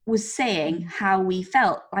was saying how we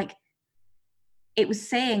felt. Like, it was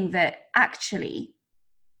saying that actually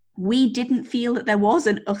we didn't feel that there was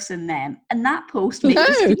an us and them. And that post made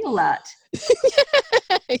us feel that.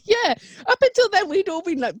 Yeah. Up until then, we'd all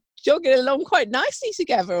been like jogging along quite nicely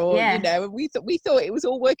together. Or, you know, and we thought it was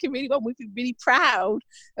all working really well. We've been really proud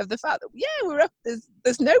of the fact that, we're up.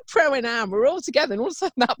 There's no pro and am. We're all together. And all of a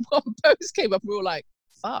sudden that one post came up and we were like,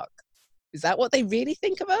 fuck, is that what they really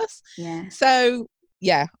think of us? Yeah. So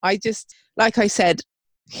I just, like I said,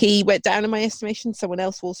 he went down in my estimation. Someone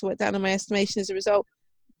else also went down in my estimation as a result.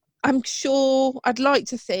 I'm sure, I'd like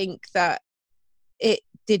to think that it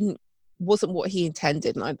wasn't what he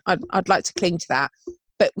intended, and I'd like to cling to that,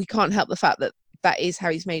 but we can't help the fact that that is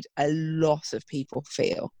how he's made a lot of people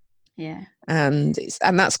feel. Yeah. And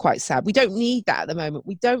that's quite sad. We don't need that at the moment.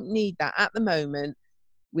 We don't need that at the moment.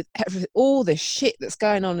 With all the shit that's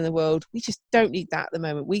going on in the world, we just don't need that at the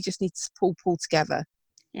moment. We just need to pull together.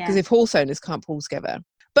 Because if horse owners can't pull together.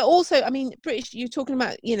 But also, I mean, you're talking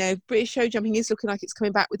about, you know, British show jumping is looking like it's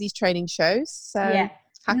coming back with these training shows. So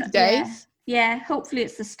happy days. Yeah, hopefully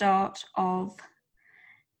it's the start of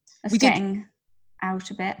us getting out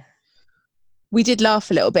a bit. We did laugh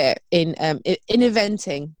a little bit in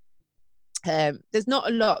eventing. There's not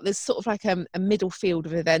a lot. There's sort of like a middle field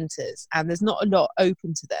of eventers, and there's not a lot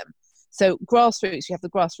open to them. So grassroots, you have the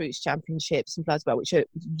grassroots championships in Glasgow, which are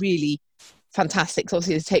really fantastic. So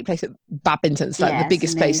obviously they take place at badminton, it's like the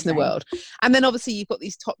biggest place in the world. And then obviously you've got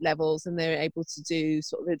these top levels, and they're able to do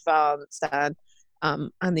sort of advanced and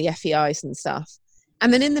the FEIs and stuff.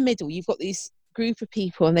 And then in the middle, you've got these group of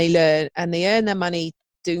people, and they learn and they earn their money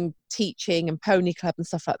doing teaching and pony club and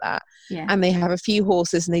stuff like that. Yeah. And they have a few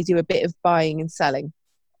horses, and they do a bit of buying and selling.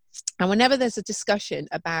 And whenever there's a discussion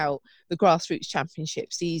about the grassroots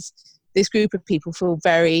championships, this group of people feel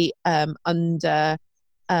very under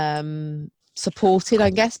supported, I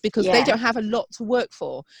guess, because they don't have a lot to work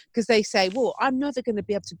for, because they say, well, I'm never going to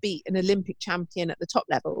be able to beat an Olympic champion at the top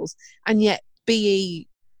levels, and yet BE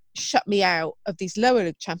shut me out of these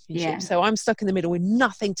lower championships, so I'm stuck in the middle with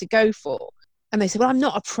nothing to go for. And they say, well, I'm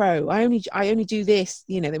not a pro, I only do this,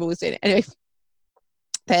 you know. They've always done it anyway.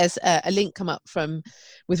 There's a link come up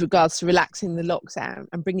with regards to relaxing the lockdown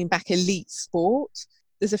and bringing back elite sport.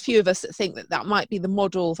 There's a few of us that think that might be the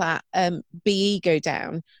model that BE go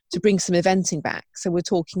down to bring some eventing back. So we're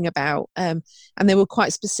talking about, and they were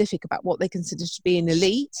quite specific about what they consider to be an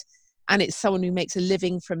elite. And it's someone who makes a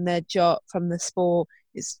living from their job, from the sport.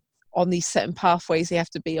 It's on these certain pathways they have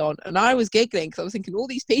to be on. And I was giggling because I was thinking all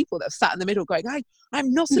these people that have sat in the middle going,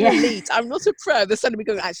 I'm not an elite, I'm not a pro. They're suddenly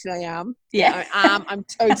going, actually I am. Yeah. I am. I'm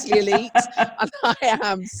totally elite. And I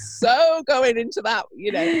am so going into that,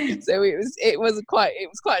 you know. So it was quite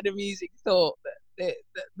an amusing thought that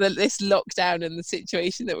this lockdown and the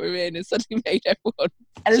situation that we're in has suddenly made everyone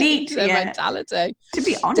elite, change their mentality. To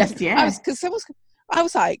be honest, I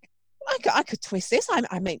was like, I could twist this.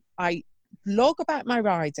 I blog about my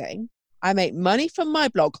riding. I make money from my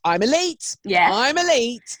blog. I'm elite. Yeah, I'm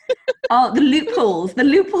elite. Oh, the loopholes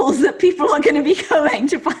that people are going to be going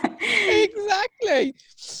to find.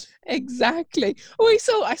 Exactly.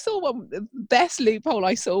 Oh, I saw one. The best loophole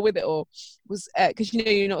I saw with it all was because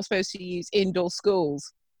you're not supposed to use indoor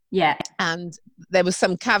schools. Yeah, and there was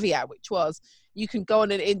some caveat, which was you can go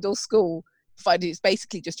on an indoor school provided it's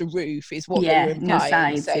basically just a roof, is what they were implying. No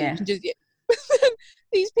sides, so you can just,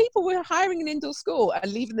 these people were hiring an indoor school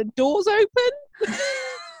and leaving the doors open.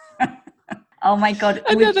 Oh my God.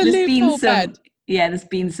 There's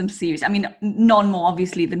been some serious, I mean, none more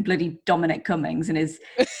obviously than bloody Dominic Cummings and his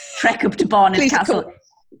trek up to Barnard Castle.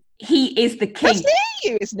 He is the king. That's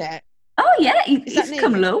near you, isn't it? Oh yeah, he's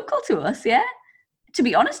come local to us, yeah. To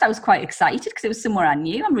be honest, I was quite excited because it was somewhere I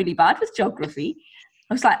knew. I'm really bad with geography.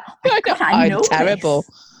 I was like, oh my God, I know terrible.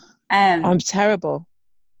 This. I'm terrible.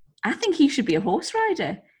 I think he should be a horse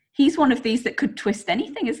rider. He's one of these that could twist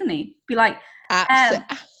anything, isn't he? Be like, I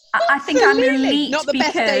think I'm elite. Not the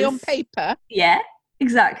best day on paper. Yeah,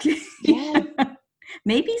 exactly. Yeah.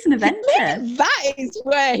 Maybe he's an inventor. Maybe that is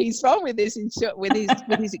where he's from with his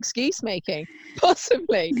excuse making.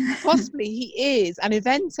 Possibly he is an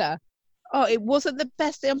inventor. Oh, it wasn't the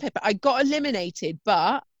best day on paper. I got eliminated,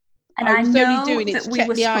 but I know that we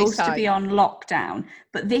were supposed to be on lockdown,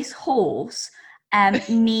 but this horse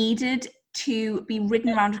needed to be ridden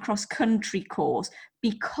around a cross-country course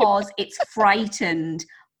because it's frightened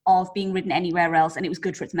of being ridden anywhere else, and it was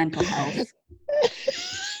good for its mental health.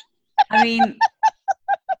 I mean,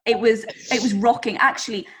 it was rocking.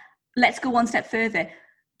 Actually, let's go one step further.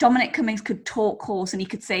 Dominic Cummings could talk horse, and he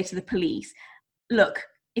could say to the police, look,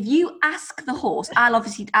 if you ask the horse,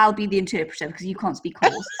 I'll be the interpreter because you can't speak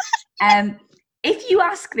horse. If you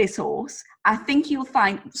ask this horse, I think you'll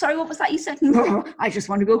find, sorry, what was that you said? I just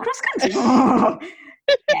want to go cross country.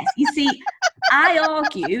 Yes, you see, I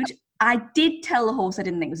argued, I did tell the horse I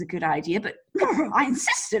didn't think it was a good idea, but I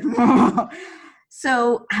insisted.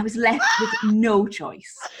 So I was left with no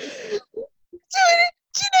choice. Do you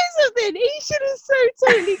know something? He should have so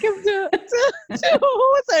totally come to a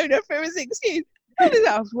horse owner for his excuse.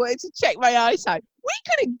 I wanted to check my eyesight. We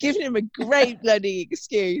could have given him a great bloody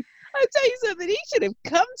excuse. I'll tell you something, he should have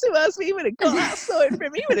come to us. We would have got that sorted for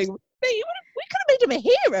him. We could have made him a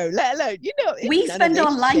hero, let alone, we spend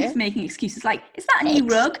our life making excuses like, is that a new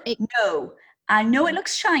rug? No. I know it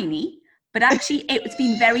looks shiny, but actually it's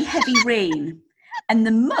been very heavy rain and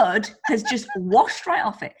the mud has just washed right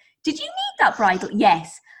off it. Did you need that bridle?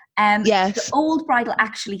 Yes. Yes. The old bridle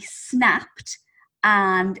actually snapped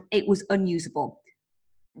and it was unusable.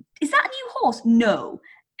 Is that a new horse? No.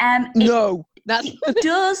 No. It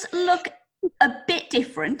does look a bit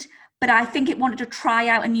different, but I think it wanted to try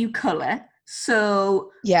out a new colour.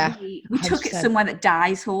 So we took it somewhere that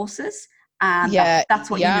dyes horses. And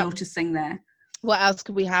that's what you're noticing there. What else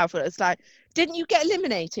could we have? It's like, didn't you get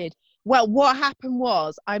eliminated? Well, what happened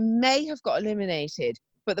was I may have got eliminated,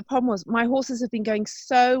 but the problem was my horses have been going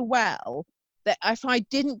so well that if I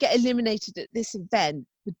didn't get eliminated at this event,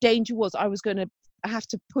 the danger was I was going to I have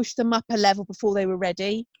to push them up a level before they were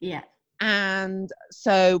ready. Yeah. And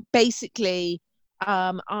so basically,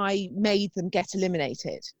 I made them get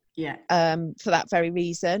eliminated. Yeah. For that very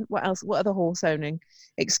reason. What else? What other horse owning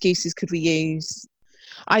excuses could we use?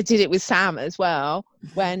 I did it with Sam as well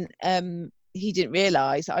when he didn't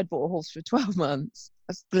realise I'd bought a horse for 12 months.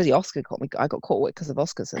 That's bloody Oscar caught me. I got caught with because of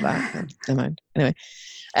Oscar, so that. Never mind. Anyway,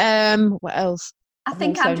 what else? I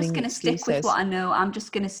think I'm just going to stick with what I know. I'm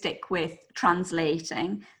just going to stick with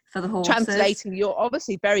translating for the horses. Translating, you're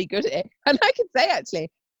obviously very good at it. And I can say,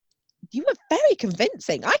 actually, you were very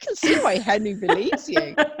convincing. I can see why Henry believes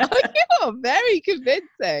you. You are very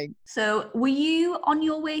convincing. So, were you on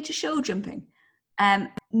your way to show jumping?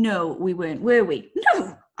 No, we weren't, were we?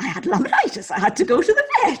 No, I had laminitis. I had to go to the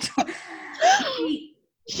vet.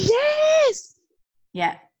 Yes.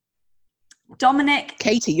 Yeah. Dominic.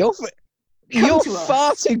 Katie, you're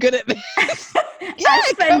far too good at this. Yeah, I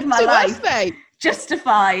spend my life us,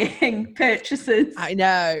 justifying purchases. I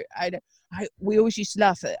know. We always used to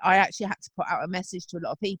laugh that I actually had to put out a message to a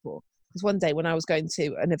lot of people because one day when I was going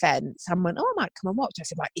to an event, someone went, "Oh, I might come and watch." I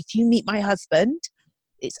said, "Like, if you meet my husband,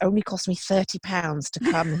 it's only cost me £30 to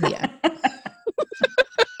come here."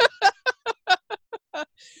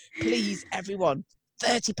 Please, everyone,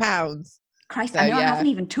 £30. Christ, so, I know I haven't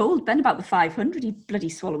even told Ben about the 500. He bloody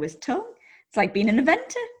swallow his tongue. It's like being an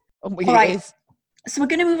inventor. All right. So we're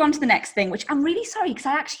going to move on to the next thing, which I'm really sorry because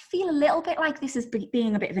I actually feel a little bit like this is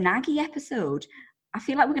being a bit of an Aggie episode. I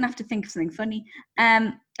feel like we're going to have to think of something funny.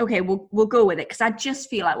 Okay, we'll go with it because I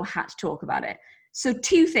just feel like we had to talk about it. So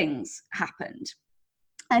 2 things happened,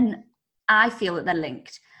 and I feel that they're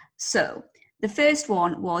linked. So the first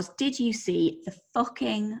one was, did you see the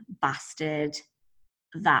fucking bastard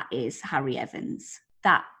that is Harry Evans?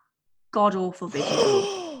 That god-awful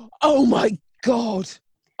video. Oh my God.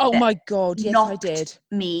 Oh my God. Yes, I did.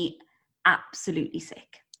 Me absolutely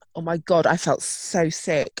sick. Oh my God. I felt so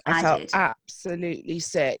sick. I felt absolutely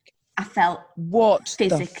sick. I felt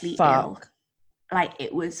physically ill. Like,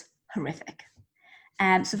 it was horrific.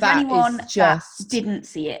 So for anyone that didn't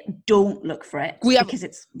see it, don't look for it because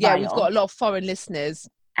it's vile. Yeah, we've got a lot of foreign listeners.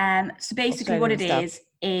 So basically what it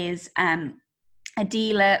is a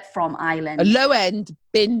dealer from Ireland. A low-end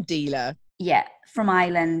bin dealer. Yeah, from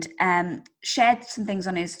Ireland. Shared some things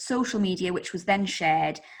on his social media, which was then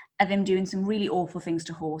shared, of him doing some really awful things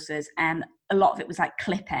to horses. A lot of it was like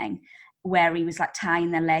clipping, where he was like tying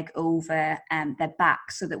their leg over their back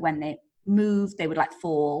so that when they moved, they would like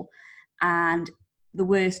fall. And the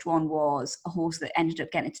worst one was a horse that ended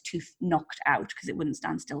up getting its tooth knocked out because it wouldn't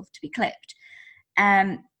stand still to be clipped.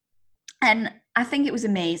 And I think it was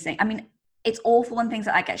amazing. I mean, it's awful when things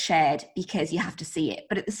like that get shared because you have to see it.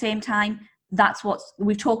 But at the same time, that's what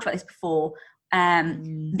we've talked about this before.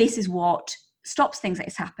 This is what stops things like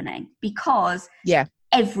this happening because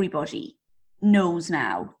everybody knows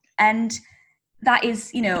now. And that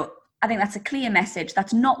is, I think that's a clear message.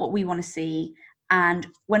 That's not what we want to see. And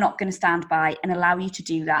we're not going to stand by and allow you to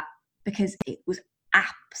do that because it was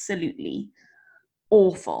absolutely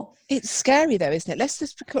awful. It's scary though, isn't it? Let's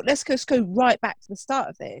just go right back to the start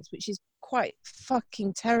of this, which is quite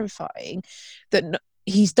fucking terrifying that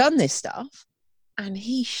he's done this stuff and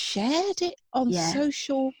he shared it on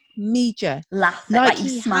social media. Laughing, like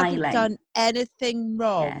he's smiling. Hadn't done anything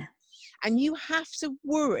wrong. Yeah. And you have to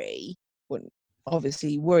worry, well,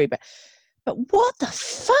 obviously worry, but what the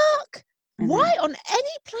fuck? Mm-hmm. Why on any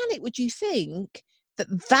planet would you think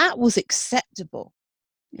that was acceptable?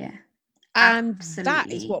 Yeah. And absolutely.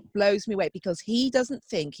 That is what blows me away because he doesn't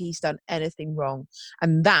think he's done anything wrong.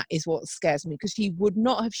 And that is what scares me because he would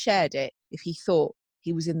not have shared it if he thought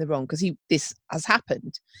he was in the wrong because this has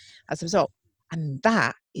happened as a result. And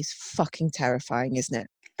that is fucking terrifying, isn't it?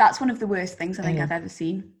 That's one of the worst things I think I've ever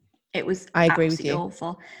seen. It was I agree with you.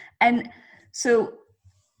 Awful. And so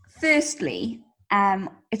firstly,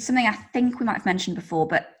 it's something I think we might have mentioned before,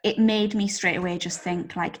 but it made me straight away just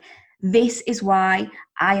think like, this is why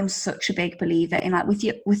I am such a big believer in like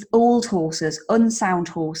with old horses, unsound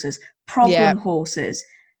horses, problem horses.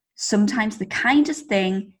 Sometimes the kindest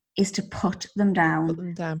thing is to put them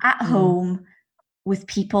down at home with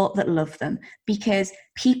people that love them, because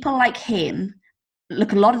people like him,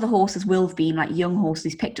 look, a lot of the horses will have been like young horses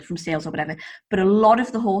he's picked up from sales or whatever, but a lot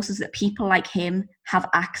of the horses that people like him have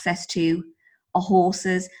access to are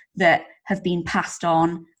horses that have been passed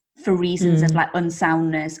on for reasons of like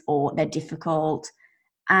unsoundness or they're difficult,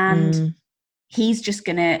 and he's just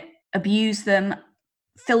gonna abuse them,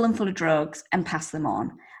 fill them full of drugs and pass them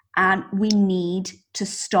on. And we need to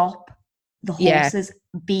stop the horses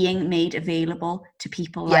being made available to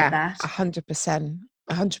people like that.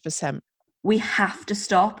 100%. We have to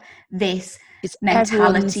stop this It's mentality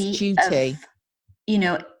everyone's duty. of, you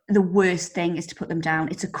know, the worst thing is to put them down.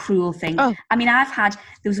 It's a cruel thing. Oh. I mean, there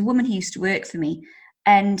was a woman who used to work for me,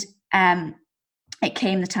 and it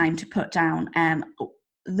came the time to put down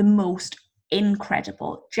the most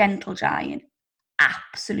incredible, gentle giant,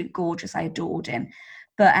 absolute gorgeous. I adored him.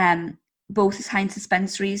 But both his hind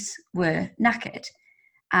suspensories were knackered.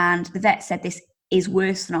 And the vet said, this is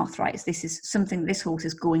worse than arthritis. This is something this horse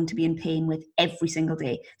is going to be in pain with every single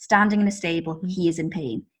day. Standing in a stable, he is in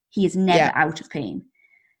pain. He is never out of pain.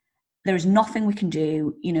 There is nothing we can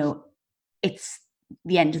do. You know, it's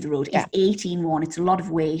the end of the road. It's 18-1. It's a lot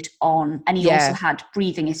of weight on. And he also had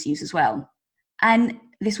breathing issues as well. And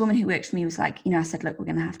this woman who worked for me was like, you know, I said, look, we're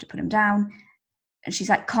going to have to put him down. And she's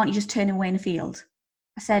like, can't you just turn him away in a field?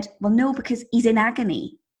 I said, well, no, because he's in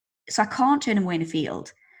agony. So I can't turn him away in a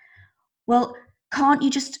field. Well, can't you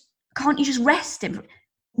just rest him?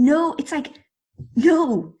 No, it's like,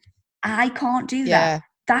 no, I can't do that.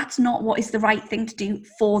 That's not what is the right thing to do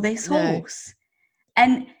for this horse.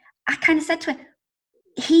 And I kind of said to her,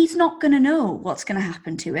 he's not going to know what's going to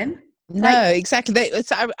happen to him. No, exactly.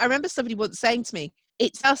 I remember somebody once saying to me,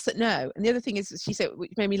 it's us that know. And the other thing is, she said,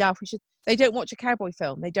 which made me laugh, they don't watch a cowboy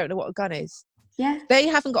film. They don't know what a gun is. Yeah. They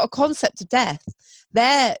haven't got a concept of death.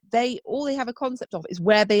 All they have a concept of is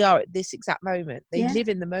where they are at this exact moment. They live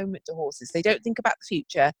in the moment to horses. They don't think about the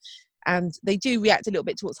future. And they do react a little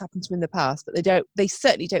bit to what's happened to them in the past, but they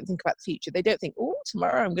certainly don't think about the future. They don't think, oh,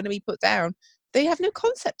 tomorrow I'm going to be put down. They have no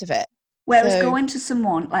concept of it. Whereas going to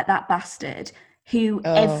someone like that bastard who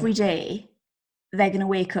every day they're going to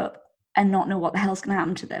wake up and not know what the hell's going to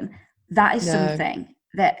happen to them, that is something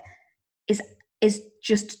that is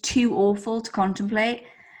just too awful to contemplate.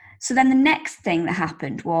 So then the next thing that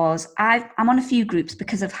happened was I'm on a few groups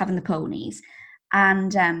because of having the ponies,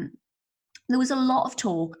 and there was a lot of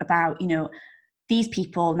talk about, you know, these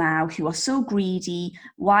people now who are so greedy.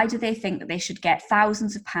 Why do they think that they should get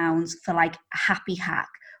thousands of pounds for like a happy hack?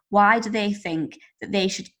 Why do they think that they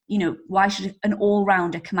should, you know, why should an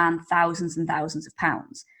all-rounder command thousands and thousands of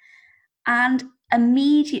pounds? And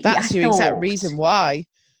immediately that's the exact reason why.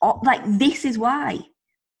 Like, this is why.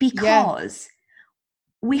 Because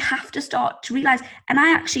we have to start to realise, and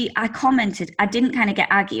I commented, I didn't kind of get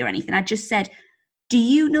aggy or anything. I just said, do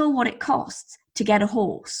you know what it costs to get a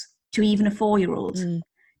horse to even a 4-year-old?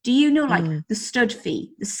 Do you know, like, the stud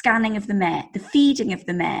fee, the scanning of the mare, the feeding of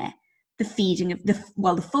the mare, the feeding of the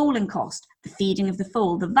foaling cost, the feeding of the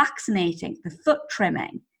foal, the vaccinating, the foot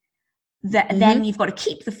trimming. Then you've got to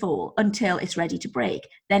keep the foal until it's ready to break,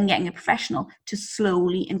 then getting a professional to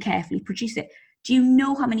slowly and carefully produce it. Do you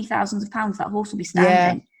know how many thousands of pounds that horse will be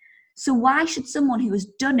standing? Yeah. So why should someone who has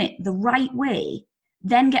done it the right way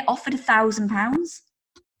then get offered £1,000?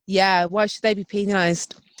 Yeah, why should they be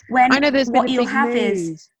penalised? When I know there's what you'll have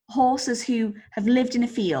is horses who have lived in a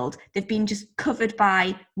field, they've been just covered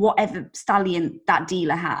by whatever stallion that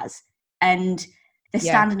dealer has, and they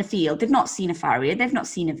stand in a field, they've not seen a farrier, they've not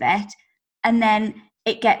seen a vet, and then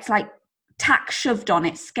it gets like tack shoved on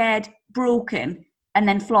it, scared, broken, and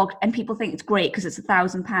then flogged, and people think it's great because it's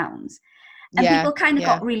 £1,000. And people kind of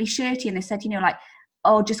got really shirty, and they said, you know, like,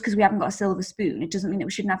 oh, just because we haven't got a silver spoon, it doesn't mean that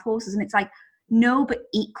we shouldn't have horses. And it's like, no, but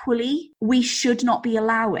equally, we should not be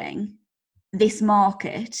allowing this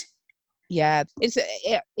market. Yeah, it's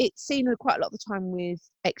seen quite a lot of the time with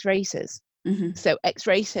ex-racers. So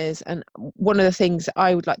ex-racers, and one of the things that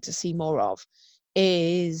I would like to see more of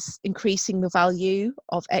is increasing the value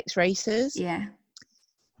of ex-racers. Yeah.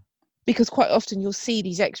 Because quite often you'll see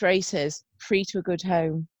these ex-racers free to a good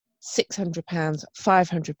home, £600,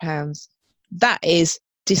 £500. That is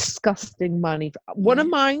disgusting money. One of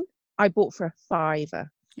mine I bought for £5.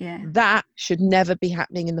 Yeah. That should never be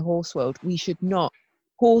happening in the horse world. We should not.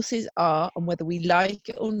 Horses are, and whether we like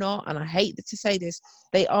it or not, and I hate to say this,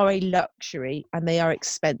 they are a luxury and they are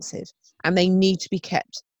expensive and they need to be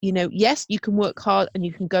kept. You know, yes, you can work hard and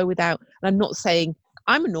you can go without. And I'm not saying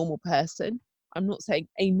I'm a normal person. I'm not saying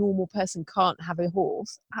a normal person can't have a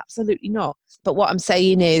horse. Absolutely not. But what I'm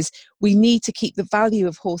saying is we need to keep the value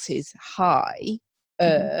of horses high,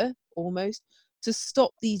 almost, to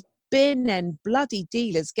stop these bin and bloody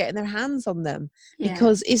dealers getting their hands on them,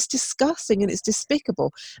 because it's disgusting and it's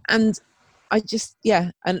despicable. And I just,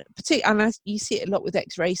 and particularly, and you see it a lot with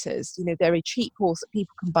ex-racers, you know, they're a cheap horse that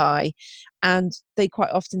people can buy, and they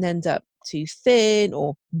quite often end up too thin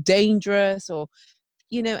or dangerous, or,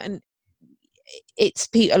 you know, and it's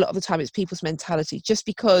a lot of the time it's people's mentality. Just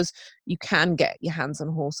because you can get your hands on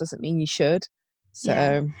a horse doesn't mean you should.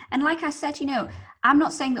 So, and like I said, you know, I'm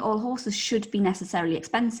not saying that all horses should be necessarily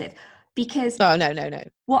expensive, because no.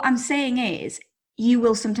 What I'm saying is, you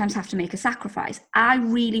will sometimes have to make a sacrifice. I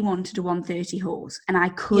really wanted a 130 horse and I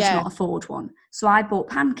could not afford one. So I bought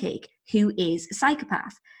Pancake, who is a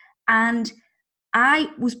psychopath. And I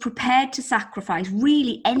was prepared to sacrifice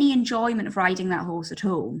really any enjoyment of riding that horse at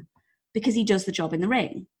home because he does the job in the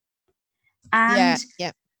ring. And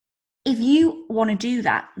if you want to do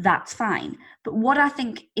that, that's fine. But what I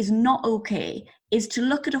think is not okay is to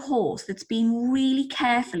look at a horse that's been really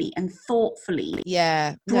carefully and thoughtfully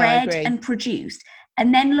bred and produced,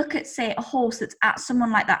 and then look at, say, a horse that's at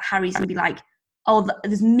someone like that, Harry's, and be like, oh,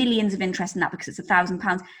 there's millions of interest in that because it's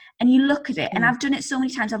 £1,000. And you look at it, and I've done it so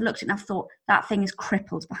many times, I've looked at it and I've thought, that thing is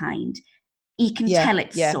crippled behind. You can tell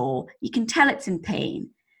it's sore. You can tell it's in pain.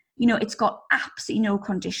 You know, it's got absolutely no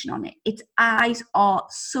condition on it. Its eyes are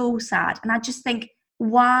so sad. And I just think,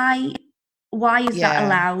 why is that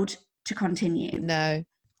allowed to continue? No.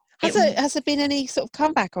 Has there been any sort of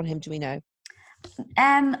comeback on him, do we know?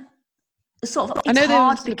 Sort of, it's I know there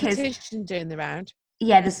hard was because a petition doing the round.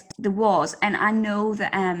 Yeah, there was. And I know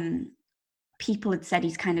that people had said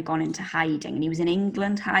he's kind of gone into hiding, and he was in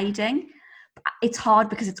England hiding. It's hard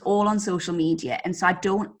because it's all on social media. And so I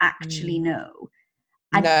don't actually know.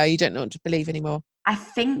 No, you don't know what to believe anymore. I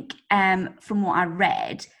think from what I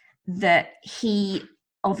read, that he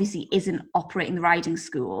obviously isn't operating the riding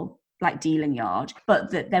school like Dealing Yard,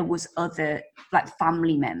 but that there was other like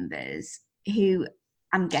family members who,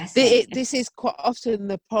 I'm guessing... This is quite often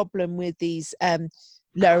the problem with these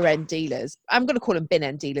lower end dealers. I'm going to call them bin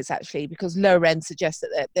end dealers, actually, because lower end suggests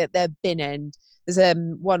that they're bin end. There's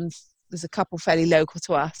a couple fairly local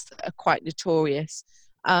to us that are quite notorious.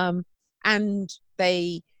 And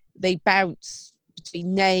they bounce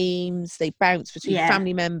between names, they bounce between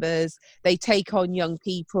family members, they take on young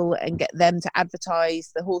people and get them to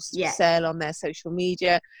advertise the horses for sale on their social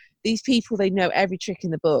media. These people, they know every trick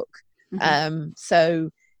in the book.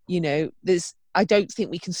 So, you know, I don't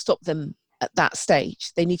think we can stop them at that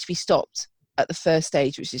stage. They need to be stopped at the first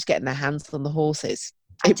stage, which is getting their hands on the horses.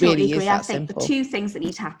 I totally agree. I think the two things that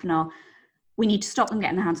need to happen are, we need to stop them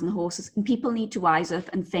getting their hands on the horses, and people need to wise up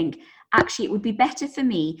and think, actually, it would be better for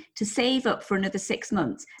me to save up for another 6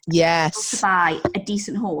 months to buy a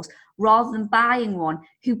decent horse, rather than buying one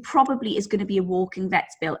who probably is going to be a walking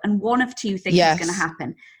vet's bill. And one of two things is going to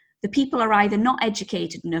happen. The people are either not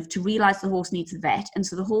educated enough to realise the horse needs a vet, and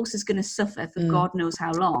so the horse is going to suffer for God knows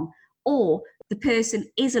how long, or the person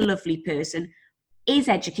is a lovely person, is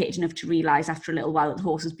educated enough to realise after a little while that the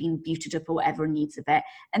horse has been butted up or whatever and needs a vet,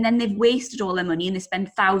 and then they've wasted all their money and they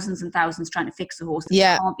spend thousands and thousands trying to fix a horse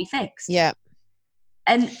that can't be fixed.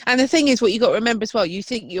 And the thing is, what you got to remember as well, you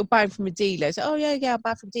think you're buying from a dealer, so I'll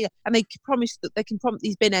buy from a dealer, and they promise that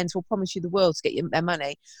these bin ends will promise you the world to get their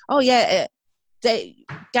money. They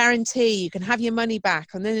guarantee you can have your money back.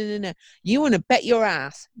 And no, you want to bet your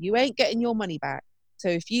ass you ain't getting your money back. So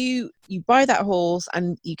if you buy that horse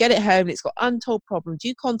and you get it home and it's got untold problems,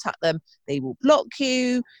 you contact them, they will block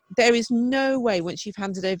you. There is no way, once you've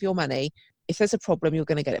handed over your money, if there's a problem, you're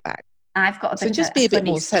going to get it back. I've got be a bit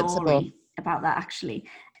more sensible about that, actually.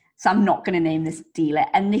 So I'm not going to name this dealer,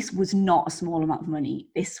 and this was not a small amount of money.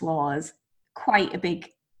 This was quite a big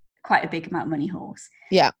amount of money horse.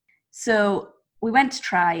 Yeah. So we went to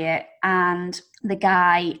try it, and the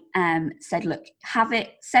guy said, look, have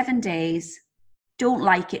it 7 days. Don't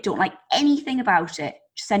like it, don't like anything about it,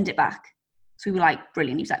 just send it back. So we were like,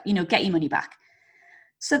 brilliant. He was like, get your money back.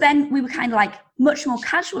 So then we were kind of like much more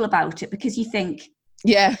casual about it, because you think,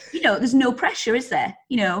 there's no pressure, is there?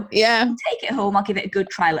 I'll take it home, I'll give it a good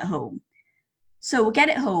trial at home. So we'll get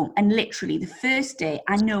it home, and literally the first day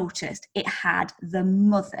I noticed it had the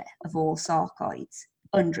mother of all sarcoids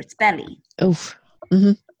under its belly. Oof.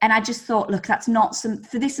 Mm-hmm. And I just thought, look, that's not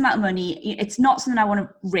for this amount of money, it's not something I want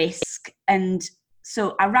to risk. And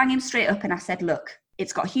so I rang him straight up and I said, look,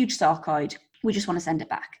 it's got a huge sarcoid. We just want to send it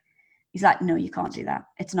back. He's like, no, you can't do that.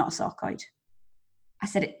 It's not a sarcoid. I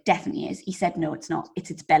said, it definitely is. He said, no, it's not.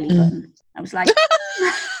 It's its belly button. I was like,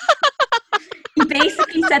 he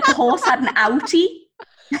basically said the horse had an outie.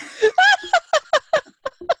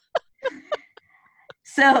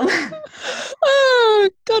 So,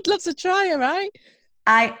 God loves a trier, right?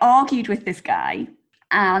 I argued with this guy,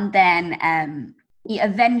 and then he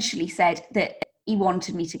eventually said that he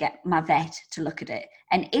wanted me to get my vet to look at it.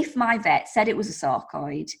 And if my vet said it was a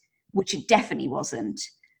sarcoid, which it definitely wasn't,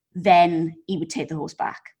 then he would take the horse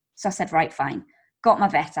back. So I said, right, fine. Got my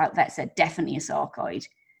vet out. Vet said, definitely a sarcoid.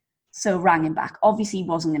 So rang him back. Obviously, he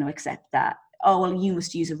wasn't going to accept that. Oh, well, you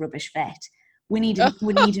must use a rubbish vet. We need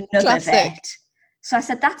another vet. So I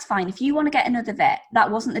said, that's fine. If you want to get another vet,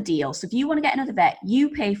 that wasn't the deal. So if you want to get another vet, you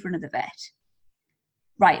pay for another vet.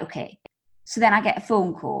 Right, okay. So then I get a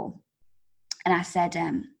phone call. And I said,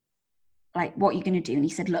 like, what are you going to do? And he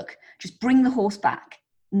said, look, just bring the horse back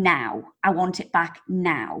now. I want it back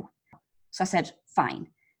now. So I said, fine.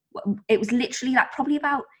 It was literally like probably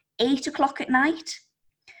about 8 o'clock at night.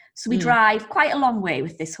 So we drive quite a long way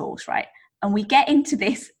with this horse, right? And we get into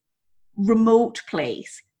this remote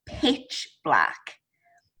place, pitch black.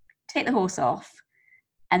 Take the horse off.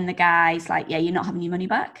 And the guy's like, yeah, you're not having your money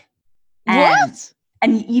back. What?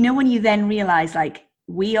 And you know when you then realise, like,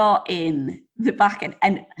 we are in the back end.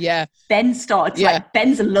 And Ben started, like,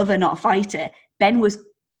 Ben's a lover, not a fighter. Ben was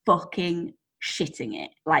fucking shitting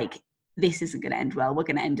it. Like, this isn't going to end well. We're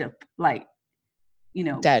going to end up, like, you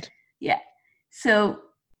know. Dead. Yeah. So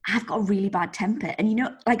I've got a really bad temper. And, you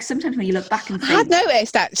know, like, sometimes when you look back and think. I've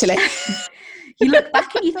noticed, actually. You look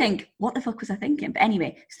back and you think, what the fuck was I thinking? But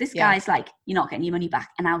anyway, so this guy's like, you're not getting your money back.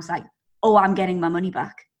 And I was like, oh, I'm getting my money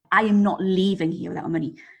back. I am not leaving here without my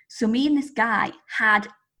money. So me and this guy had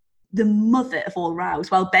the mother of all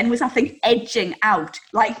rows while Ben was, I think, edging out,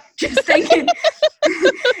 like just thinking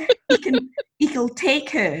he'll take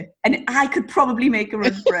her and I could probably make a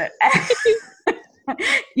run for it.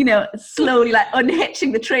 You know, slowly like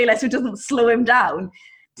unhitching the trailer so it doesn't slow him down.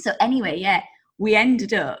 So anyway, we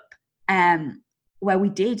ended up where we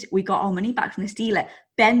got our money back from this dealer.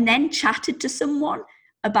 Ben then chatted to someone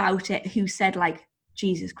about it who said, like,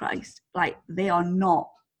 Jesus Christ, like, they're not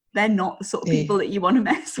the sort of people that you want to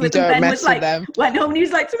mess with. And Ben was like, went home and he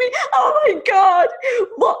was like to me, oh my God,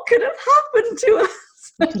 what could have happened to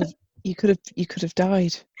us? You could have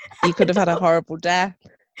died. You could have had a horrible death.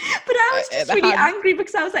 But I was just really angry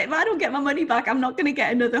because I was like, if I don't get my money back, I'm not going to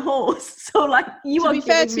get another horse. So, like, you are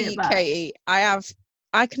giving me it back. To be fair to you, Katie,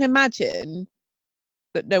 I can imagine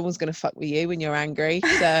that no one's going to fuck with you when you're angry.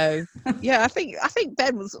 So, yeah, I think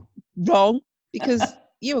Ben was wrong because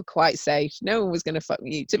you were quite safe. No one was going to fuck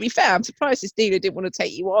with you. To be fair, I'm surprised this dealer didn't want to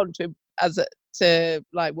take you on to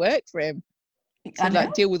like work for him. To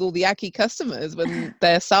like deal with all the Aggie customers when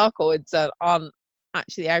their sarcoids aren't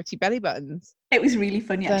actually outy belly buttons. It was really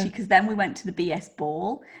funny actually because then we went to the BS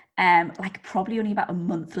ball, like probably only about a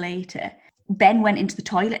month later. Ben went into the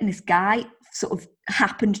toilet and this guy sort of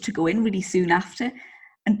happened to go in really soon after.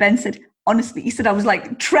 And Ben said, honestly, he said, I was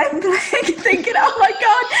like trembling, thinking, oh my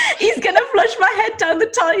God, he's going to flush my head down the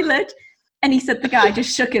toilet. And he said the guy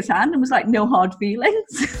just shook his hand and was like, no hard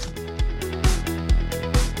feelings.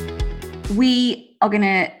 We are going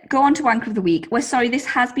to go on to Wanker of the Week. We're sorry, this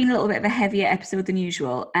has been a little bit of a heavier episode than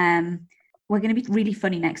usual. We're going to be really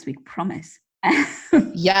funny next week, promise.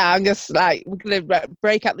 Yeah, I'm just like, we're going to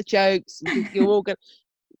break out the jokes. You're all going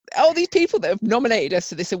all these people that have nominated us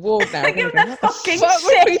for this award now. They're going, what fucking what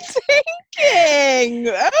were we thinking?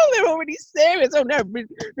 Oh, they're already serious. Oh no,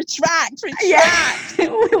 retract. Yeah.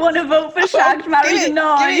 We want to vote for Shagged, Married,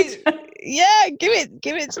 Annoyed. Yeah, give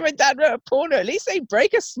it to my dad wrote a porno. At least they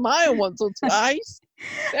break a smile once or twice.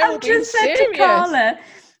 I've just said to Carla,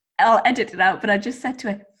 I'll edit it out, but I just said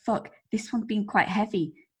to her, fuck, this one's been quite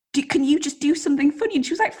heavy. Can you just do something funny? And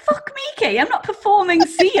she was like, fuck me, Kay, I'm not performing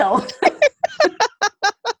Seal.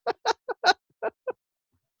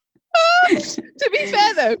 To be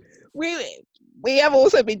fair though, we have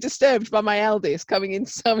also been disturbed by my eldest coming in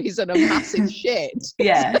Surrey's on a massive shit.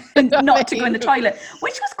 Yeah, not to go in the toilet,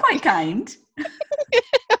 which was quite kind. No,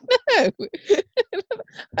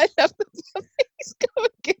 I love the fact that he's going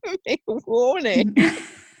to give me a warning.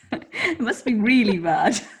 It must be really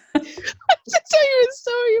bad. I have to tell you a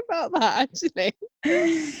story about that actually.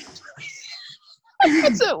 I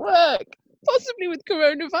was at work, possibly with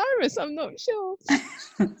coronavirus, I'm not sure.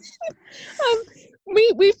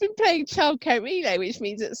 We've been playing childcare relay, which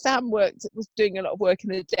means that Sam was doing a lot of work in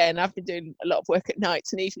the day and I've been doing a lot of work at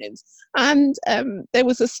nights and evenings. And there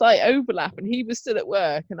was a slight overlap and he was still at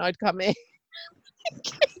work and I'd come in.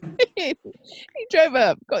 He drove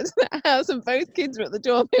up, got to the house and both kids were at the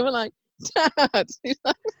door. They were like, Dad. He's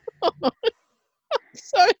like, oh, I'm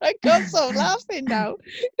sorry, I can't stop laughing now.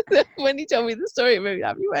 When he told me the story, it made me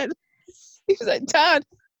laugh. He was like, Dad,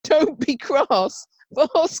 don't be cross. But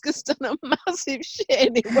Oscar's done a massive shit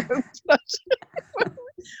and it won't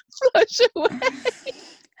flush away.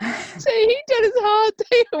 So he did his hard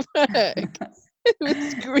day of work. It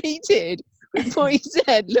was greeted with what he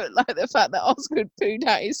said looked like the fact that Oscar had pooed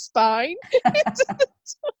out his spine into the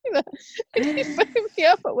toilet. And he phoned me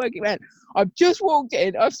up at work. He went, I've just walked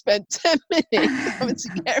in. I've spent 10 minutes having to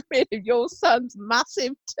get rid of your son's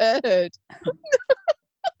massive turd.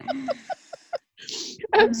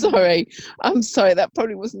 I'm sorry. That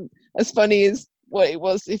probably wasn't as funny as what it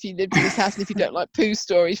was if you lived in this house and if you don't like poo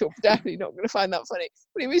stories, you're definitely not going to find that funny.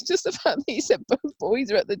 But it was just the fact that he said both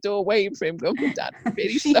boys are at the door waiting for him. Going, Dad, I'm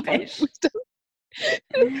really sorry.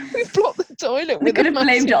 We blocked the toilet. We could have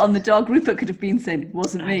blamed it on the dog. Rupert could have been saying, it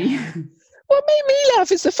wasn't me. What made me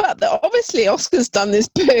laugh is the fact that obviously Oscar's done this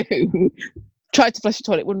poo, tried to flush the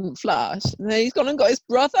toilet, wouldn't flush, and then he's gone and got his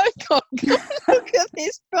brother. God, look at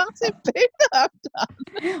this massive poo that I've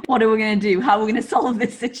done. What are we going to do? How are we going to solve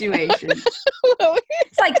this situation? Well,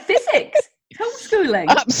 It's like physics. Homeschooling.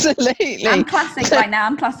 absolutely. I'm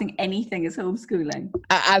classing anything as homeschooling.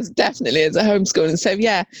 As definitely as a homeschooling.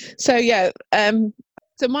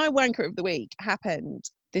 So my wanker of the week happened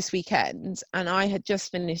this weekend, and I had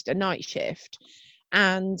just finished a night shift,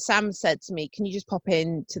 and Sam said to me, can you just pop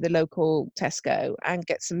in to the local Tesco and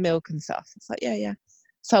get some milk and stuff? It's like, yeah.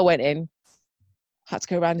 So I went in, had to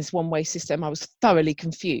go around this one-way system. I was thoroughly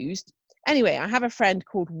confused. Anyway, I have a friend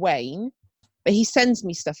called Wayne, but he sends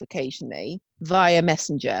me stuff occasionally via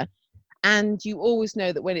Messenger, and you always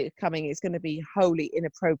know that when it's coming, it's going to be wholly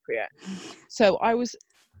inappropriate. So I was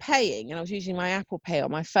paying, and I was using my Apple Pay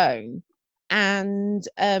on my phone, and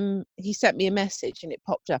he sent me a message, and it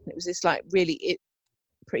popped up, and it was this like really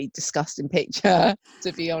pretty disgusting picture,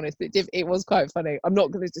 to be honest. It was quite funny. I'm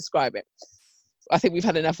not going to describe it. I think we've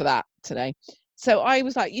had enough of that today. So I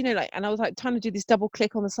was like, and I was like trying to do this double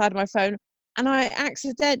click on the side of my phone, and I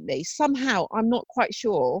accidentally, somehow, I'm not quite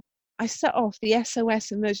sure, I set off the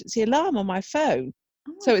SOS emergency alarm on my phone.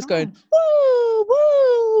 So it's going, woo,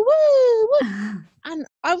 woo, woo, woo. And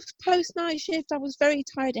I was post-night shift. I was very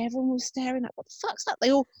tired. Everyone was staring at, what the fuck's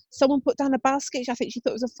that? Someone put down a basket. I think she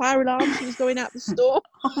thought it was a fire alarm. She was going out the store.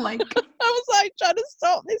 Oh my God. I was like trying to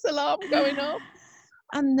stop this alarm going off.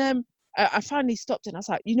 And I finally stopped it. And I was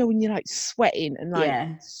like, when you're like sweating and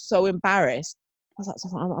like so embarrassed. I was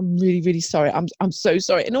like, I'm really, really sorry. I'm so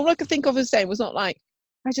sorry. And all I could think of as saying was not like,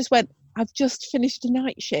 I just went, I've just finished a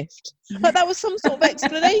night shift. Like that was some sort of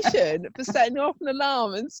explanation for setting off an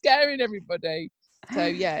alarm and scaring everybody. So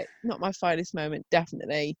yeah, not my finest moment,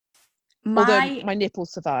 definitely. Although my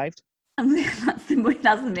nipples survived. That's the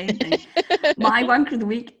main thing. My wanker of the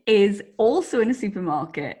week is also in a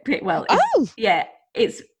supermarket. Well,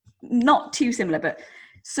 it's not too similar, but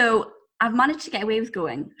so I've managed to get away with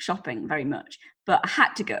going shopping very much, but I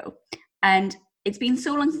had to go. And it's been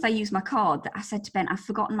so long since I used my card that I said to Ben, I've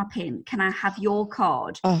forgotten my PIN. Can I have your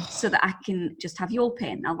card so that I can just have your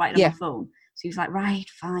PIN? I'll write it on my phone. So he was like, right,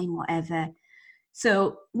 fine, whatever.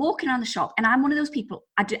 So walking around the shop, and I'm one of those people,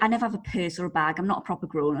 I never have a purse or a bag. I'm not a proper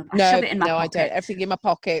grown-up. I shove it in my pocket. No, I don't. Everything in my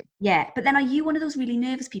pocket. Yeah, but then are you one of those really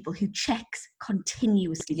nervous people who checks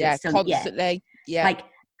continuously? Yeah, constantly. Yeah. Like,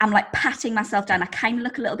 I'm like patting myself down. I kind of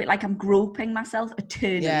look a little bit like I'm groping myself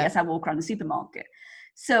eternally as I walk around the supermarket.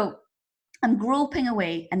 So I'm groping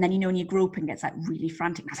away, and then when your groping gets like really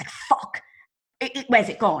frantic, I was like, fuck, where's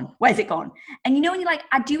it gone? And when you're like,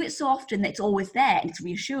 I do it so often that it's always there and it's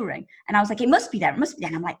reassuring. And I was like, it must be there.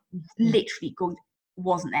 And I'm like, literally going,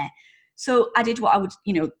 wasn't there. So I did what I would,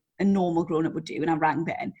 a normal grown-up would do. And I rang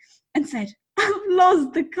Ben and said, I've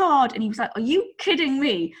lost the card. And he was like, are you kidding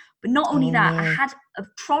me? But not only that, I had a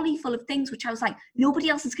trolley full of things, which I was like, nobody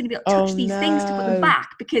else is going to be able to touch these things to put them back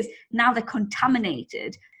because now they're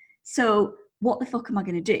contaminated. So what the fuck am I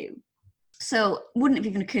going to do? So wouldn't have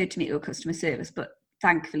even occurred to me to go customer service, but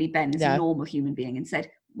thankfully Ben is a normal human being and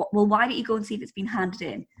said, well, why don't you go and see if it's been handed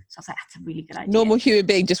in? So I was like, that's a really good idea. Normal human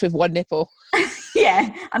being just with one nipple.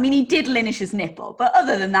 Yeah. I mean, he did linish his nipple, but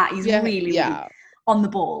other than that, he's really on the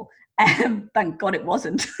ball. Thank God it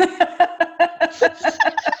wasn't.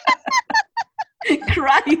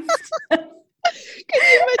 Christ. Can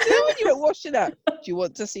you imagine when you were washing up? Do you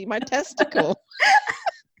want to see my testicle?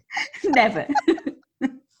 Never.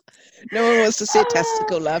 No one wants to see a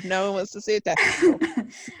testicle, love. No one wants to see a testicle.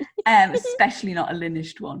 Especially not a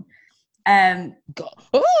linished one. God.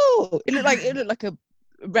 Oh, it looked like a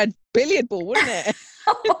red billiard ball, wouldn't it?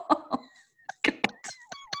 Oh, God.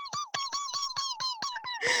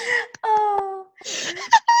 Oh.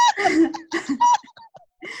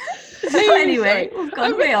 So anyway, we've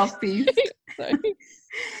gone way off these.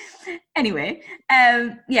 Anyway,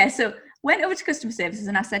 so went over to customer services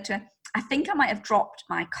and I said to her, I think I might have dropped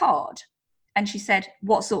my card. And she said,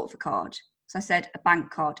 what sort of a card? So I said, a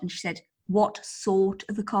bank card. And she said, what sort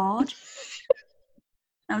of a card?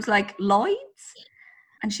 I was like, Lloyd's?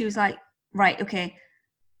 And she was like, right, okay.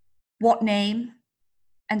 What name?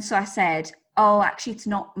 And so I said, oh, actually, it's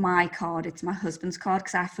not my card. It's my husband's card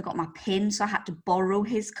because I forgot my PIN. So I had to borrow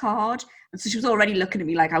his card. And so she was already looking at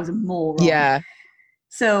me like I was a moron. Yeah.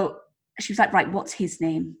 So she was like, right, what's his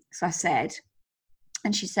name? So I said,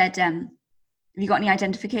 and she said, have you got any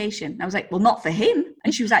identification? And I was like, well, not for him.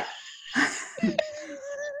 And she was like,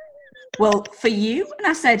 well, for you? And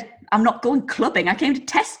I said, I'm not going clubbing. I came to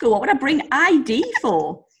Tesco. What would I bring ID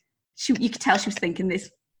for? you could tell she was thinking this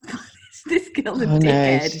girl's a Oh no,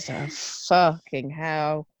 dickhead. she's like, fucking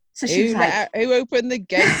hell. So she was like, who opened the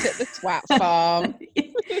gate at the twat farm?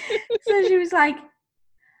 So she was like,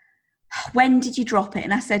 when did you drop it?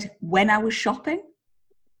 And I said, when I was shopping.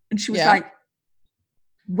 And she was like,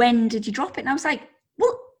 when did you drop it? And I was like,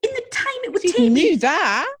 well, in the time it would take me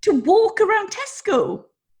to walk around Tesco.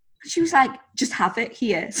 And she was like, just have it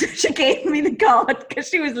here. So she gave me the card because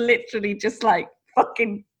she was literally just like,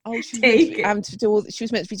 fucking take it. She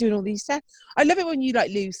was meant to be doing all these steps. I love it when you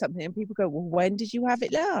like lose something and people go, well, when did you have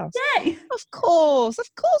it last? Yeah. Of course.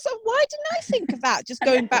 Why didn't I think of that? Just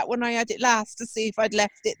going back when I had it last to see if I'd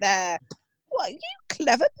left it there. What, you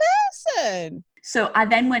clever person. So I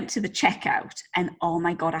then went to the checkout and oh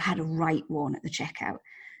my God, I had a right one at the checkout.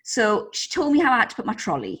 So she told me how I had to put my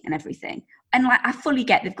trolley and everything. And like, I fully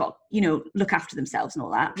get they've got, look after themselves and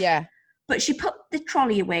all that. Yeah. But she put the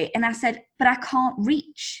trolley away and I said, but I can't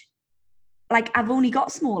reach. Like, I've only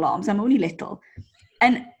got small arms. I'm only little.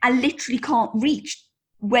 And I literally can't reach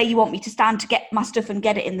where you want me to stand to get my stuff and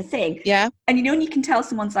get it in the thing. Yeah. And and you can tell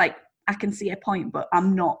someone's like, I can see a point, but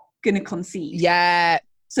I'm not going to concede. Yeah.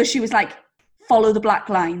 So she was like, follow the black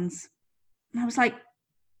lines. And I was like,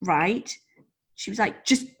 right. She was like,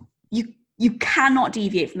 just, you cannot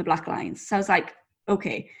deviate from the black lines. So I was like,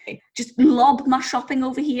 okay, just lob my shopping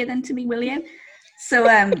over here then to me, will you? So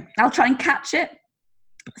I'll try and catch it.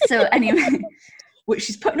 So anyway,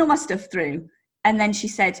 she's putting all my stuff through. And then she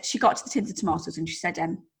said, she got to the tins of tomatoes and she said,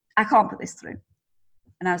 I can't put this through.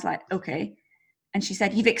 And I was like, okay. And she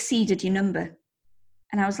said, you've exceeded your number.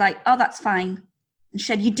 And I was like, oh, that's fine. And she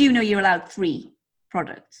said, you do know you're allowed 3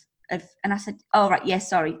 products. And I said, oh, right, yes,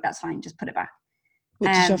 sorry, that's fine. Just put it back.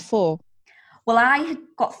 What did you have 4? Well, I had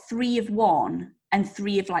got 3 of one and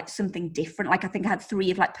 3 of like something different. Like I think I had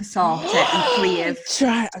 3 of like passata and 3 of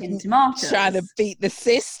tomatoes. Trying to beat the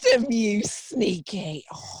system, you sneaky.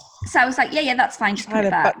 Oh. So I was like, yeah, that's fine. Just put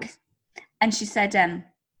it back. And she said,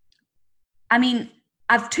 I mean,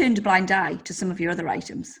 I've turned a blind eye to some of your other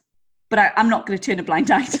items, but I'm not going to turn a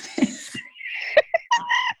blind eye to this.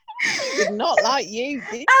 Did not like you,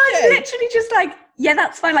 did I was literally just like, yeah,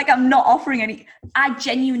 that's fine. Like, I'm not offering any. I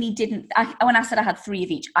genuinely didn't. When I said I had 3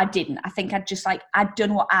 of each, I didn't. I think I'd just like, I'd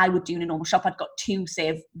done what I would do in a normal shop. I'd got 2, say,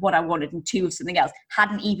 of what I wanted and 2 of something else.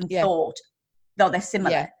 Hadn't even thought, though they're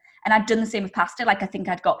similar. Yeah. And I'd done the same with pasta. Like, I think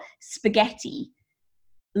I'd got spaghetti,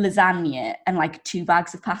 lasagna, and like 2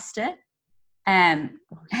 bags of pasta.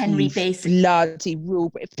 Henry basically bloody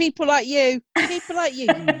rule. People like you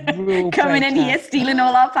coming in here stealing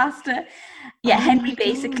all our pasta. Yeah, Henry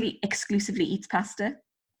basically exclusively eats pasta.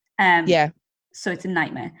 So it's a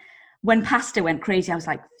nightmare. When pasta went crazy, I was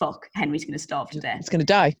like, fuck, Henry's going to starve to death. It's going to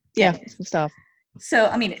die. Yeah, it's going to starve. So,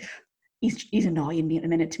 I mean, he's annoying me at the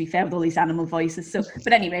minute, to be fair, with all these animal voices. So,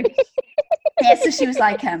 but anyway, so she was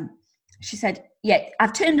like, she said, yeah,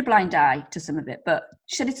 I've turned a blind eye to some of it, but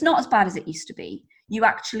she said, it's not as bad as it used to be. You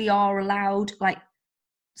actually are allowed like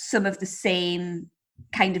some of the same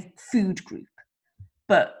kind of food group.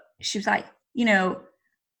 But she was like,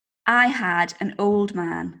 I had an old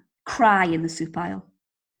man cry in the soup aisle.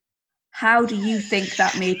 How do you think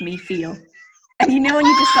that made me feel? And when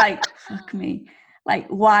you're just like, fuck me. Like,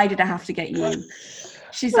 why did I have to get you?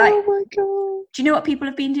 She's like, oh my God. Do you know what people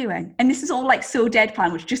have been doing? And this is all like so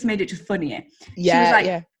deadpan, which just made it just funnier. Yeah, she was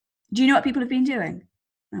like, do you know what people have been doing?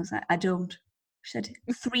 And I was like, I don't. She said,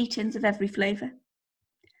 3 tins of every flavour.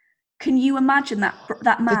 Can you imagine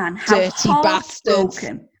that man, how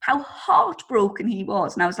heartbroken he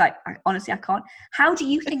was? And I was like, honestly, I can't. How do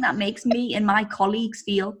you think that makes me and my colleagues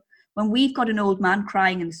feel when we've got an old man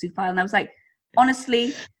crying in the soup aisle? And I was like,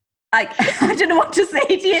 honestly, I don't know what to say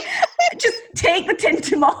to you. Just take the tin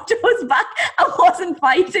tomatoes back. I wasn't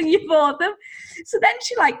fighting you for them. So then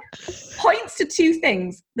she like points to 2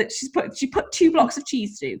 things that she put 2 blocks of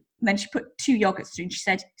cheese through, and then she put 2 yogurts through, and she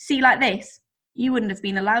said, see, like this, you wouldn't have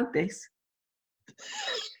been allowed this.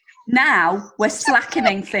 Now we're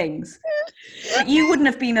slackening things. You wouldn't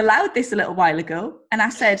have been allowed this a little while ago. And I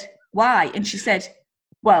said, why? And she said,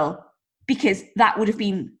 well, because that would have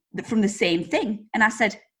been from the same thing. And I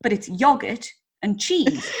said, but it's yogurt and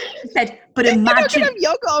cheese. She said, but imagine have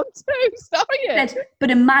yogurt on toast, are you? Said, but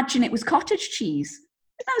imagine it was cottage cheese.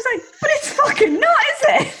 And I was like, but it's fucking not, is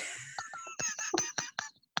it?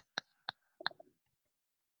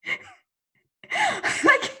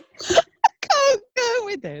 Like, I can't go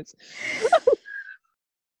with this.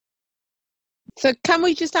 So can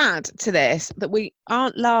we just add to this that we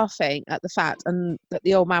aren't laughing at the fact and that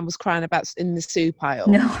the old man was crying about in the soup aisle?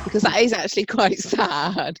 No. Because that is actually quite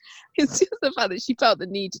sad. It's just the fact that she felt the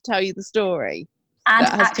need to tell you the story. And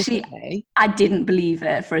that has actually, tickled me. I didn't believe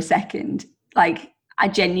her for a second. Like, I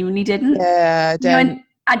genuinely didn't. Yeah, You know, and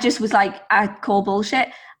I just was like, I call bullshit.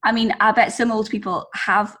 I mean, I bet some old people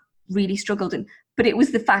have really struggled, but it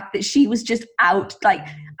was the fact that she was just out. Like,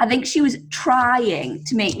 I think she was trying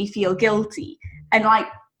to make me feel guilty. And like,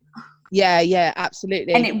 yeah,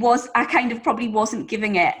 absolutely. and it was, I kind of probably wasn't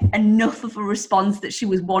giving it enough of a response that she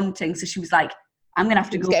was wanting. So she was like, I'm going to have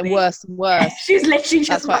to It was go. getting worse and worse. She was literally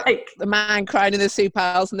just like the man crying in the soup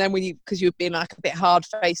aisles, and then because you were being like a bit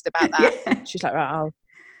hard-faced about that, yeah. she's like, right,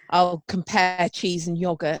 I'll compare cheese and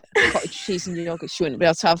yogurt, cottage cheese and yogurt. She wouldn't be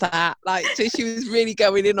able to have that. Like, so she was really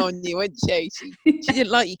going in on you, wasn't she? She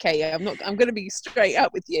didn't like you, Katie. I'm going to be straight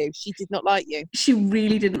up with you. She did not like you. She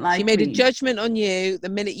really didn't like me. She made a judgment on you the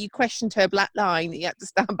minute you questioned her black line that you had to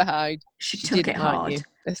stand behind. She took it hard.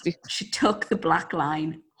 She took the black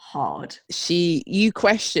line hard. You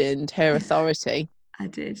questioned her authority. I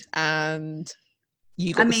did. And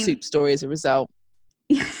you got the soup story as a result.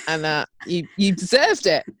 And you deserved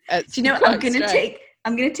it. Do you know what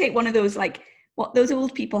I'm gonna take one of those, like what those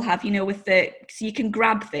old people have, you know, with so you can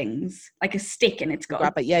grab things like a stick and it's got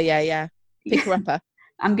grab it. Yeah. Picker upper.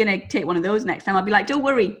 I'm gonna take one of those next time. I'll be like, don't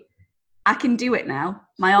worry, I can do it now.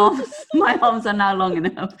 My arms are now long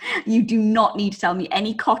enough. You do not need to tell me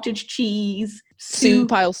any cottage cheese,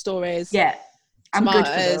 soup aisle stories. Yeah. I'm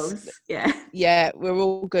tomatoes. Good for those. Yeah, we're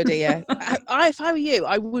all good here. If I were you,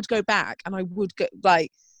 I would go back and I would go,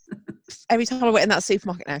 like, every time I went in that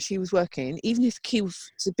supermarket now, she was working, even if the queue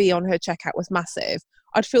to be on her checkout was massive,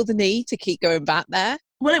 I'd feel the need to keep going back there.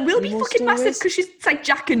 Well, it will be fucking massive because it's like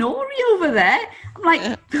Jack and Ori over there. I'm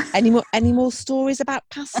like... Any more stories about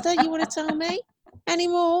pasta you want to tell me? Any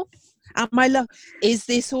more? And my love, is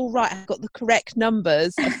this all right? I've got the correct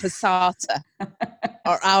numbers of passata.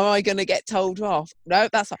 Or am I going to get told off? No,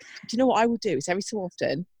 that's not. Do you know what I would do? Is every so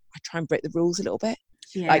often I try and break the rules a little bit.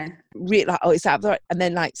 Yeah. Like, it's out there, and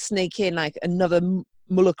then like sneak in like another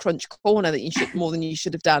Muller Crunch corner that you should more than you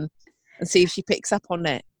should have done, and see if she picks up on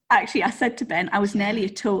it. Actually, I said to Ben, I was nearly a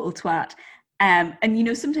total twat. And you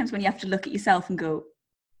know, sometimes when you have to look at yourself and go,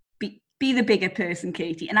 be the bigger person,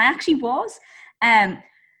 Katie. And I actually was.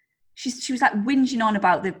 She was like whinging on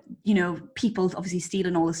about the, you know, people obviously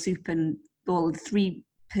stealing all the soup and all the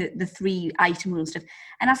three item rule and stuff.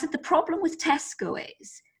 And I said, the problem with Tesco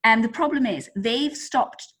is, the problem is they've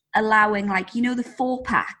stopped allowing, like, you know, the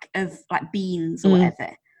 4-pack of like beans or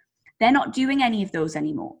whatever. They're not doing any of those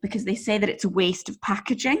anymore because they say that it's a waste of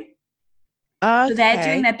packaging. Okay. So they're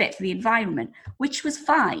doing their bit for the environment, which was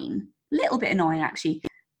fine. A little bit annoying, actually.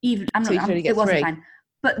 It wasn't fine.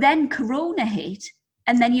 But then Corona hit,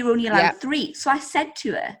 and then you're only allowed 3. So I said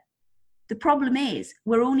to her, the problem is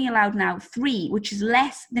we're only allowed now 3, which is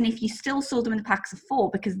less than if you still sold them in the packs of 4,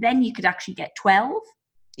 because then you could actually get 12.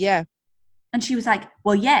 Yeah. And she was like,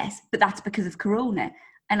 well, yes, but that's because of Corona.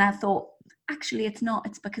 And I thought, actually, it's not.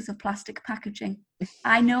 It's because of plastic packaging.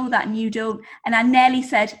 I know that, and you don't. And I nearly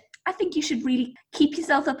said, I think you should really keep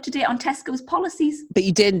yourself up to date on Tesco's policies. But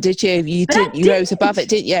you didn't, did you? You rose above it,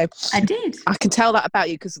 didn't you? I did. I can tell that about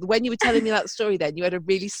you, because when you were telling me that story then, you had a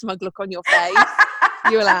really smug look on your face.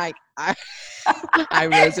 You were like, I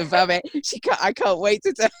rose above it. I can't wait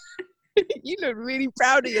to tell. You look really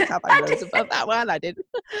proud of yourself. I rose above that one. I didn't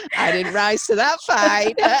rise to that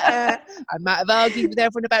fight. I might have argued with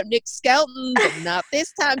everyone about Nick Skelton, but not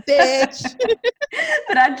this time, bitch.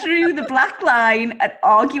 But I drew the black line at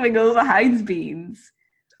arguing over Heinz beans.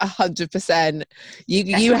 100%.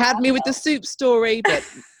 You had me with the soup story, but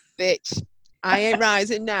bitch, I ain't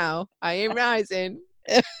rising now. I ain't rising.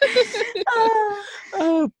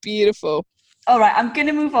 Oh, beautiful. All right, I'm going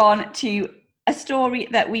to move on to a story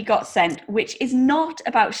that we got sent, which is not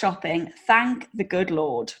about shopping. Thank the good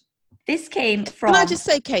Lord. This came from... Can I just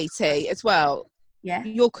say, Katie, as well? Yeah.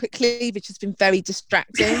 Your cleavage has been very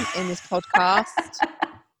distracting in this podcast.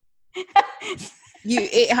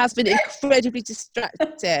 It has been incredibly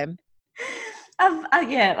distracting.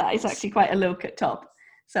 Yeah, that is actually quite a low cut top.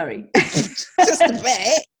 Sorry. Just a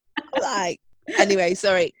bit. Anyway,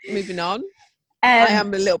 sorry. Moving on. I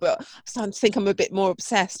am a little bit. I'm starting to think I'm a bit more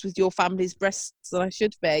obsessed with your family's breasts than I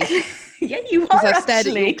should be. Yeah, you are. Because I've stared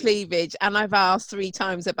at your cleavage and I've asked 3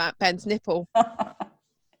 times about Ben's nipple.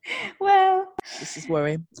 Well, this is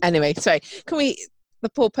worrying. Anyway, sorry. Can we? The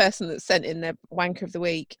poor person that sent in their wanker of the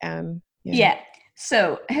week. Yeah.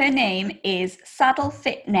 So her name is Saddle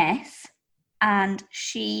Fitness, and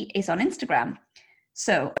she is on Instagram.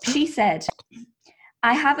 So she said,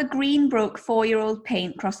 I have a Greenbrook 4-year-old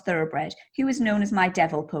paint cross thoroughbred who is known as my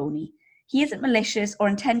devil pony. He isn't malicious or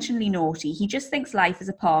intentionally naughty. He just thinks life is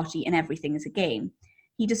a party and everything is a game.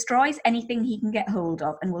 He destroys anything he can get hold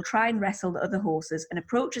of and will try and wrestle the other horses and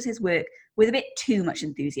approaches his work with a bit too much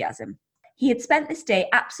enthusiasm. He had spent this day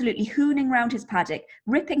absolutely hooning round his paddock,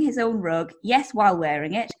 ripping his own rug, yes, while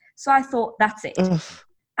wearing it. So I thought, that's it.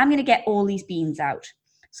 I'm going to get all these beans out.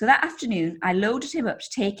 So that afternoon, I loaded him up to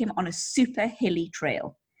take him on a super hilly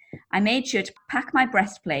trail. I made sure to pack my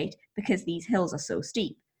breastplate because these hills are so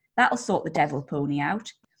steep. That'll sort the devil pony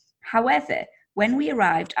out. However, when we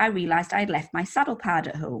arrived, I realised I had left my saddle pad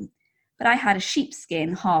at home, but I had a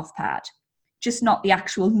sheepskin half pad, just not the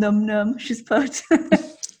actual num-num she's put.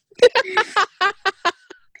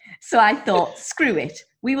 So I thought, screw it,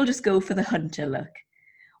 we will just go for the hunter look.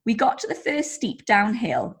 We got to the first steep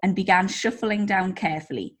downhill and began shuffling down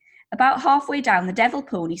carefully. About halfway down, the devil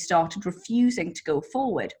pony started refusing to go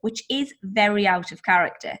forward, which is very out of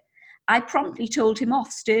character. I promptly told him off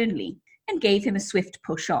sternly and gave him a swift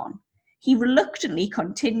push on. He reluctantly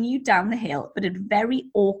continued down the hill, but at a very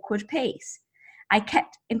awkward pace. I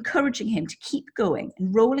kept encouraging him to keep going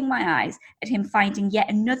and rolling my eyes at him finding yet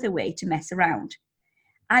another way to mess around.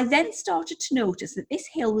 I then started to notice that this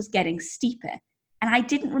hill was getting steeper, and I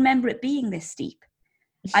didn't remember it being this steep.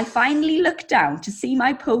 I finally looked down to see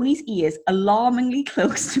my pony's ears alarmingly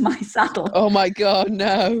close to my saddle. Oh my God,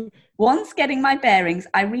 no. Once getting my bearings,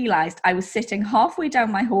 I realised I was sitting halfway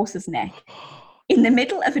down my horse's neck in the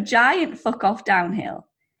middle of a giant fuck-off downhill.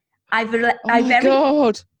 I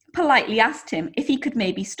very politely asked him if he could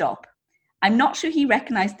maybe stop. I'm not sure he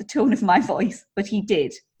recognised the tone of my voice, but he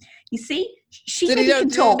did. You see, she can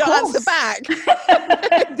talk. Did he not answer back?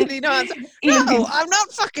 Did he not answer? No, I'm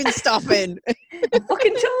not fucking stopping. I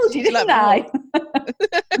fucking told you, didn't I?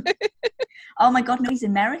 Oh my God, no, he's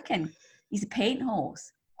American. He's a paint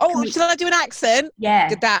horse. Oh, shall I do an accent? Yeah.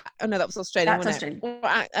 Did that? Oh no, that was Australian. That's Australian.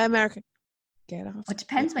 American. Get off. Well, it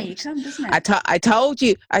depends where you come, doesn't it? I told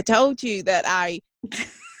you that I.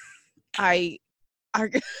 What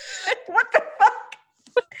the fuck?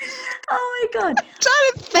 Oh my God. I'm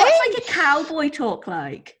trying to think. What's like a cowboy talk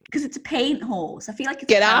like? Because it's a paint horse. I feel like it's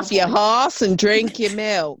get off your horse and drink your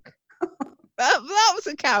milk. that was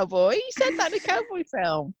a cowboy. You said that in a cowboy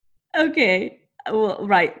film. Okay. Well,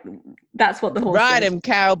 right. That's what the horse Ride says. him,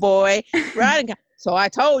 cowboy. Ride him. So I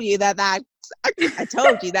told you that I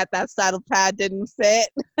told you that saddle pad didn't fit.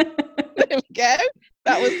 There we go.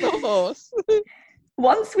 That was the horse.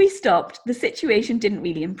 Once we stopped, the situation didn't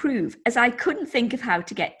really improve, as I couldn't think of how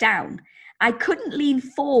to get down. I couldn't lean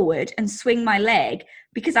forward and swing my leg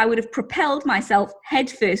because I would have propelled myself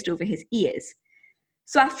headfirst over his ears.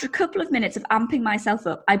 So after a couple of minutes of amping myself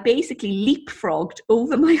up, I basically leapfrogged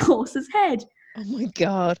over my horse's head. Oh my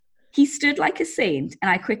God. He stood like a saint, and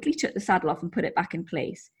I quickly took the saddle off and put it back in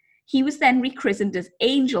place. He was then rechristened as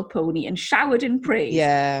Angel Pony and showered in praise.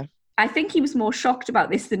 Yeah. I think he was more shocked about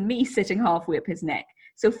this than me sitting halfway up his neck.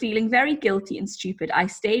 So feeling very guilty and stupid, I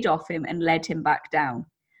stayed off him and led him back down.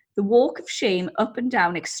 The walk of shame up and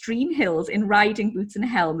down extreme hills in riding boots and a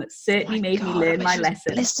helmet certainly made me learn my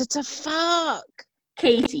lesson. Blistered to fuck.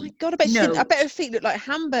 Katie. Oh my God, I bet her feet look like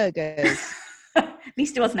hamburgers. At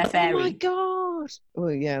least it wasn't a fairy. Oh my God.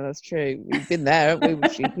 Well, yeah, that's true. We've been there, haven't we, with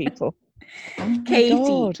a few people. Oh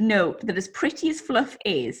Katie, note that as pretty as Fluff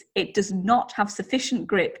is, it does not have sufficient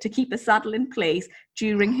grip to keep a saddle in place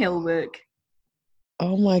during hill work.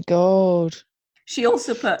 Oh my God. She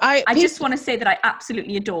also put, I just want to say that I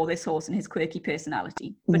absolutely adore this horse and his quirky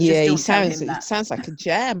personality. But yeah, just don't he sounds like a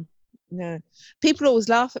gem. No, people always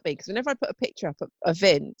laugh at me because whenever I put a picture up of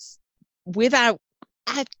Vince, without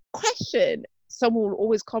a question, someone will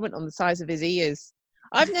always comment on the size of his ears.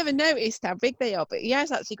 I've never noticed how big they are, but he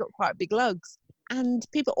has actually got quite big lugs. And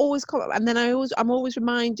people always comment. And then I'm always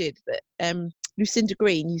reminded that Lucinda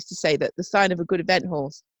Green used to say that the sign of a good event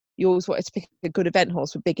horse, you always wanted to pick a good event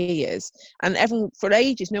horse with big ears. And everyone, for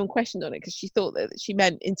ages, no one questioned on it because she thought that she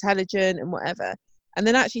meant intelligent and whatever. And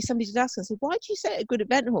then actually somebody did ask her, I said, why do you say a good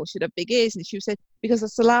event horse should have big ears? And she said, because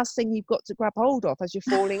that's the last thing you've got to grab hold of as you're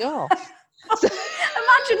falling off. So,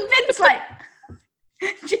 imagine Vince like,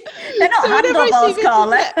 they're not handlebars,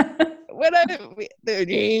 Carla.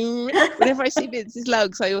 Whenever I see Vince's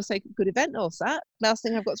lugs, I always say, good event horse, that. Last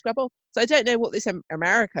thing I've got to grab hold. So I don't know what this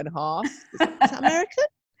American horse, is that American?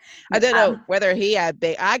 I don't know whether he had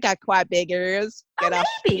big, I got quite big ears.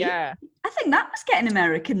 Maybe. Yeah. I think that was getting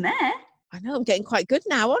American there. I know, I'm getting quite good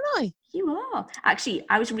now, aren't I? You are. Actually,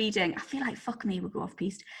 I was reading, I feel like, fuck me, we'll go off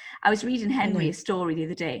piste. I was reading Henry a story the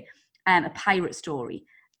other day, a pirate story,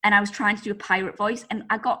 and I was trying to do a pirate voice, and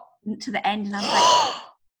I got to the end, and I was like,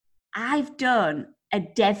 I've done a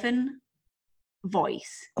Devon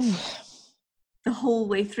voice the whole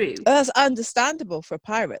way through. That's understandable for a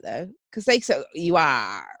pirate, though, because they say, you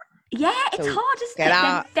are. Yeah, it's So hard, isn't get it?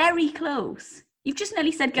 out. They're very close. You've just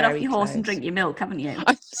nearly said get off Very your horse and close. drink your milk, haven't you?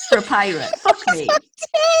 I- For a pirate. Fuck me. I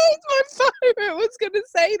did. My pirate was going to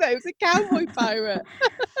say that. It was a cowboy pirate.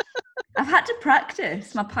 I've had to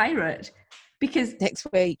practice my pirate because Next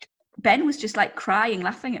week. Ben was just like crying,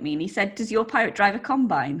 laughing at me, and he said, "Does your pirate drive a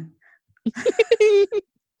combine?" Which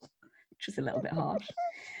was a little bit harsh.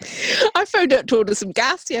 I phoned up to order some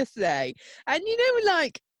gas yesterday, and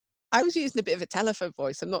like I was using a bit of a telephone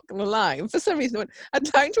voice, I'm not going to lie, and for some reason I went, "I'm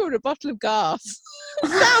trying to order a bottle of gas."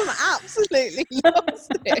 Sam absolutely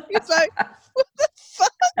lost it. He's like, "What the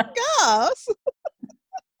fuck, gas?"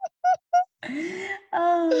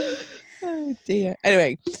 Oh dear.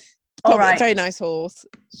 Anyway, All right. very nice horse.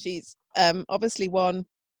 She's obviously won.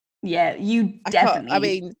 Yeah, you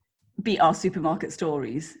definitely beat our supermarket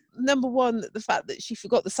stories. Number one, the fact that she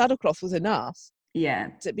forgot the saddlecloth was enough. Yeah.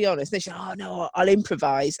 To be honest, then she said, "Oh no, I'll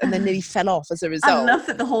improvise," and then nearly fell off as a result. I love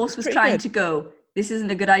that the horse was trying to go, "This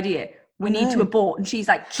isn't a good idea. We need to abort." And she's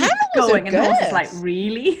like, "Keep going." And the horse is like,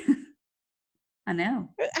 "Really?" I know.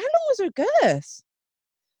 How long was her girth?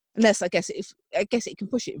 Unless I guess it can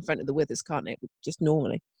push it in front of the withers, can't it? Just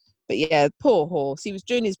normally. But yeah, poor horse. He was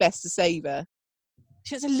doing his best to save her.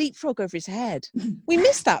 She has a leapfrog over his head. We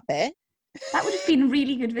missed that bit. That would have been a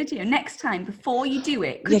really good video. Next time, before you do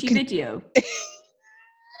it, could you video?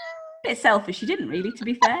 Bit selfish, you didn't really, to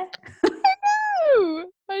be fair.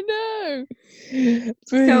 I know. Brilliant.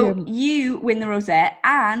 So you win the rosette,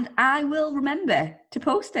 and I will remember to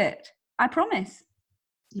post it. I promise.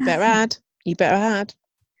 You better add.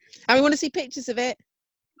 And we want to see pictures of it.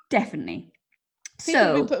 Definitely. People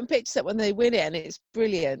have been putting pictures up when they win it, and it's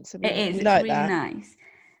brilliant. So it is. It's like really that. nice.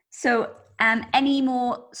 So, any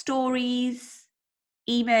more stories?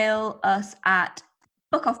 Email us at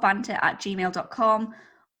bookoffbanter@gmail.com,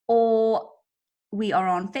 or we are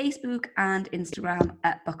on Facebook and Instagram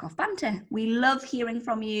at bookoffbanter. We love hearing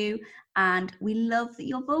from you, and we love that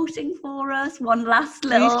you're voting for us. One last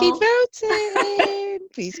little. Please keep voting.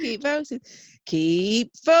 Please keep voting.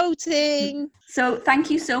 Keep voting. So thank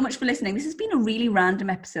you so much for listening. This has been a really random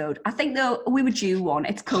episode. I think though we were due one.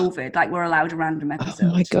 It's COVID, like we're allowed a random episode.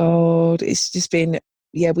 Oh my God. It's just been,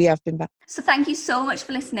 we have been back. So thank you so much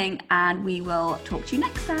for listening, and we will talk to you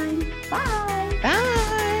next time. Bye. Bye.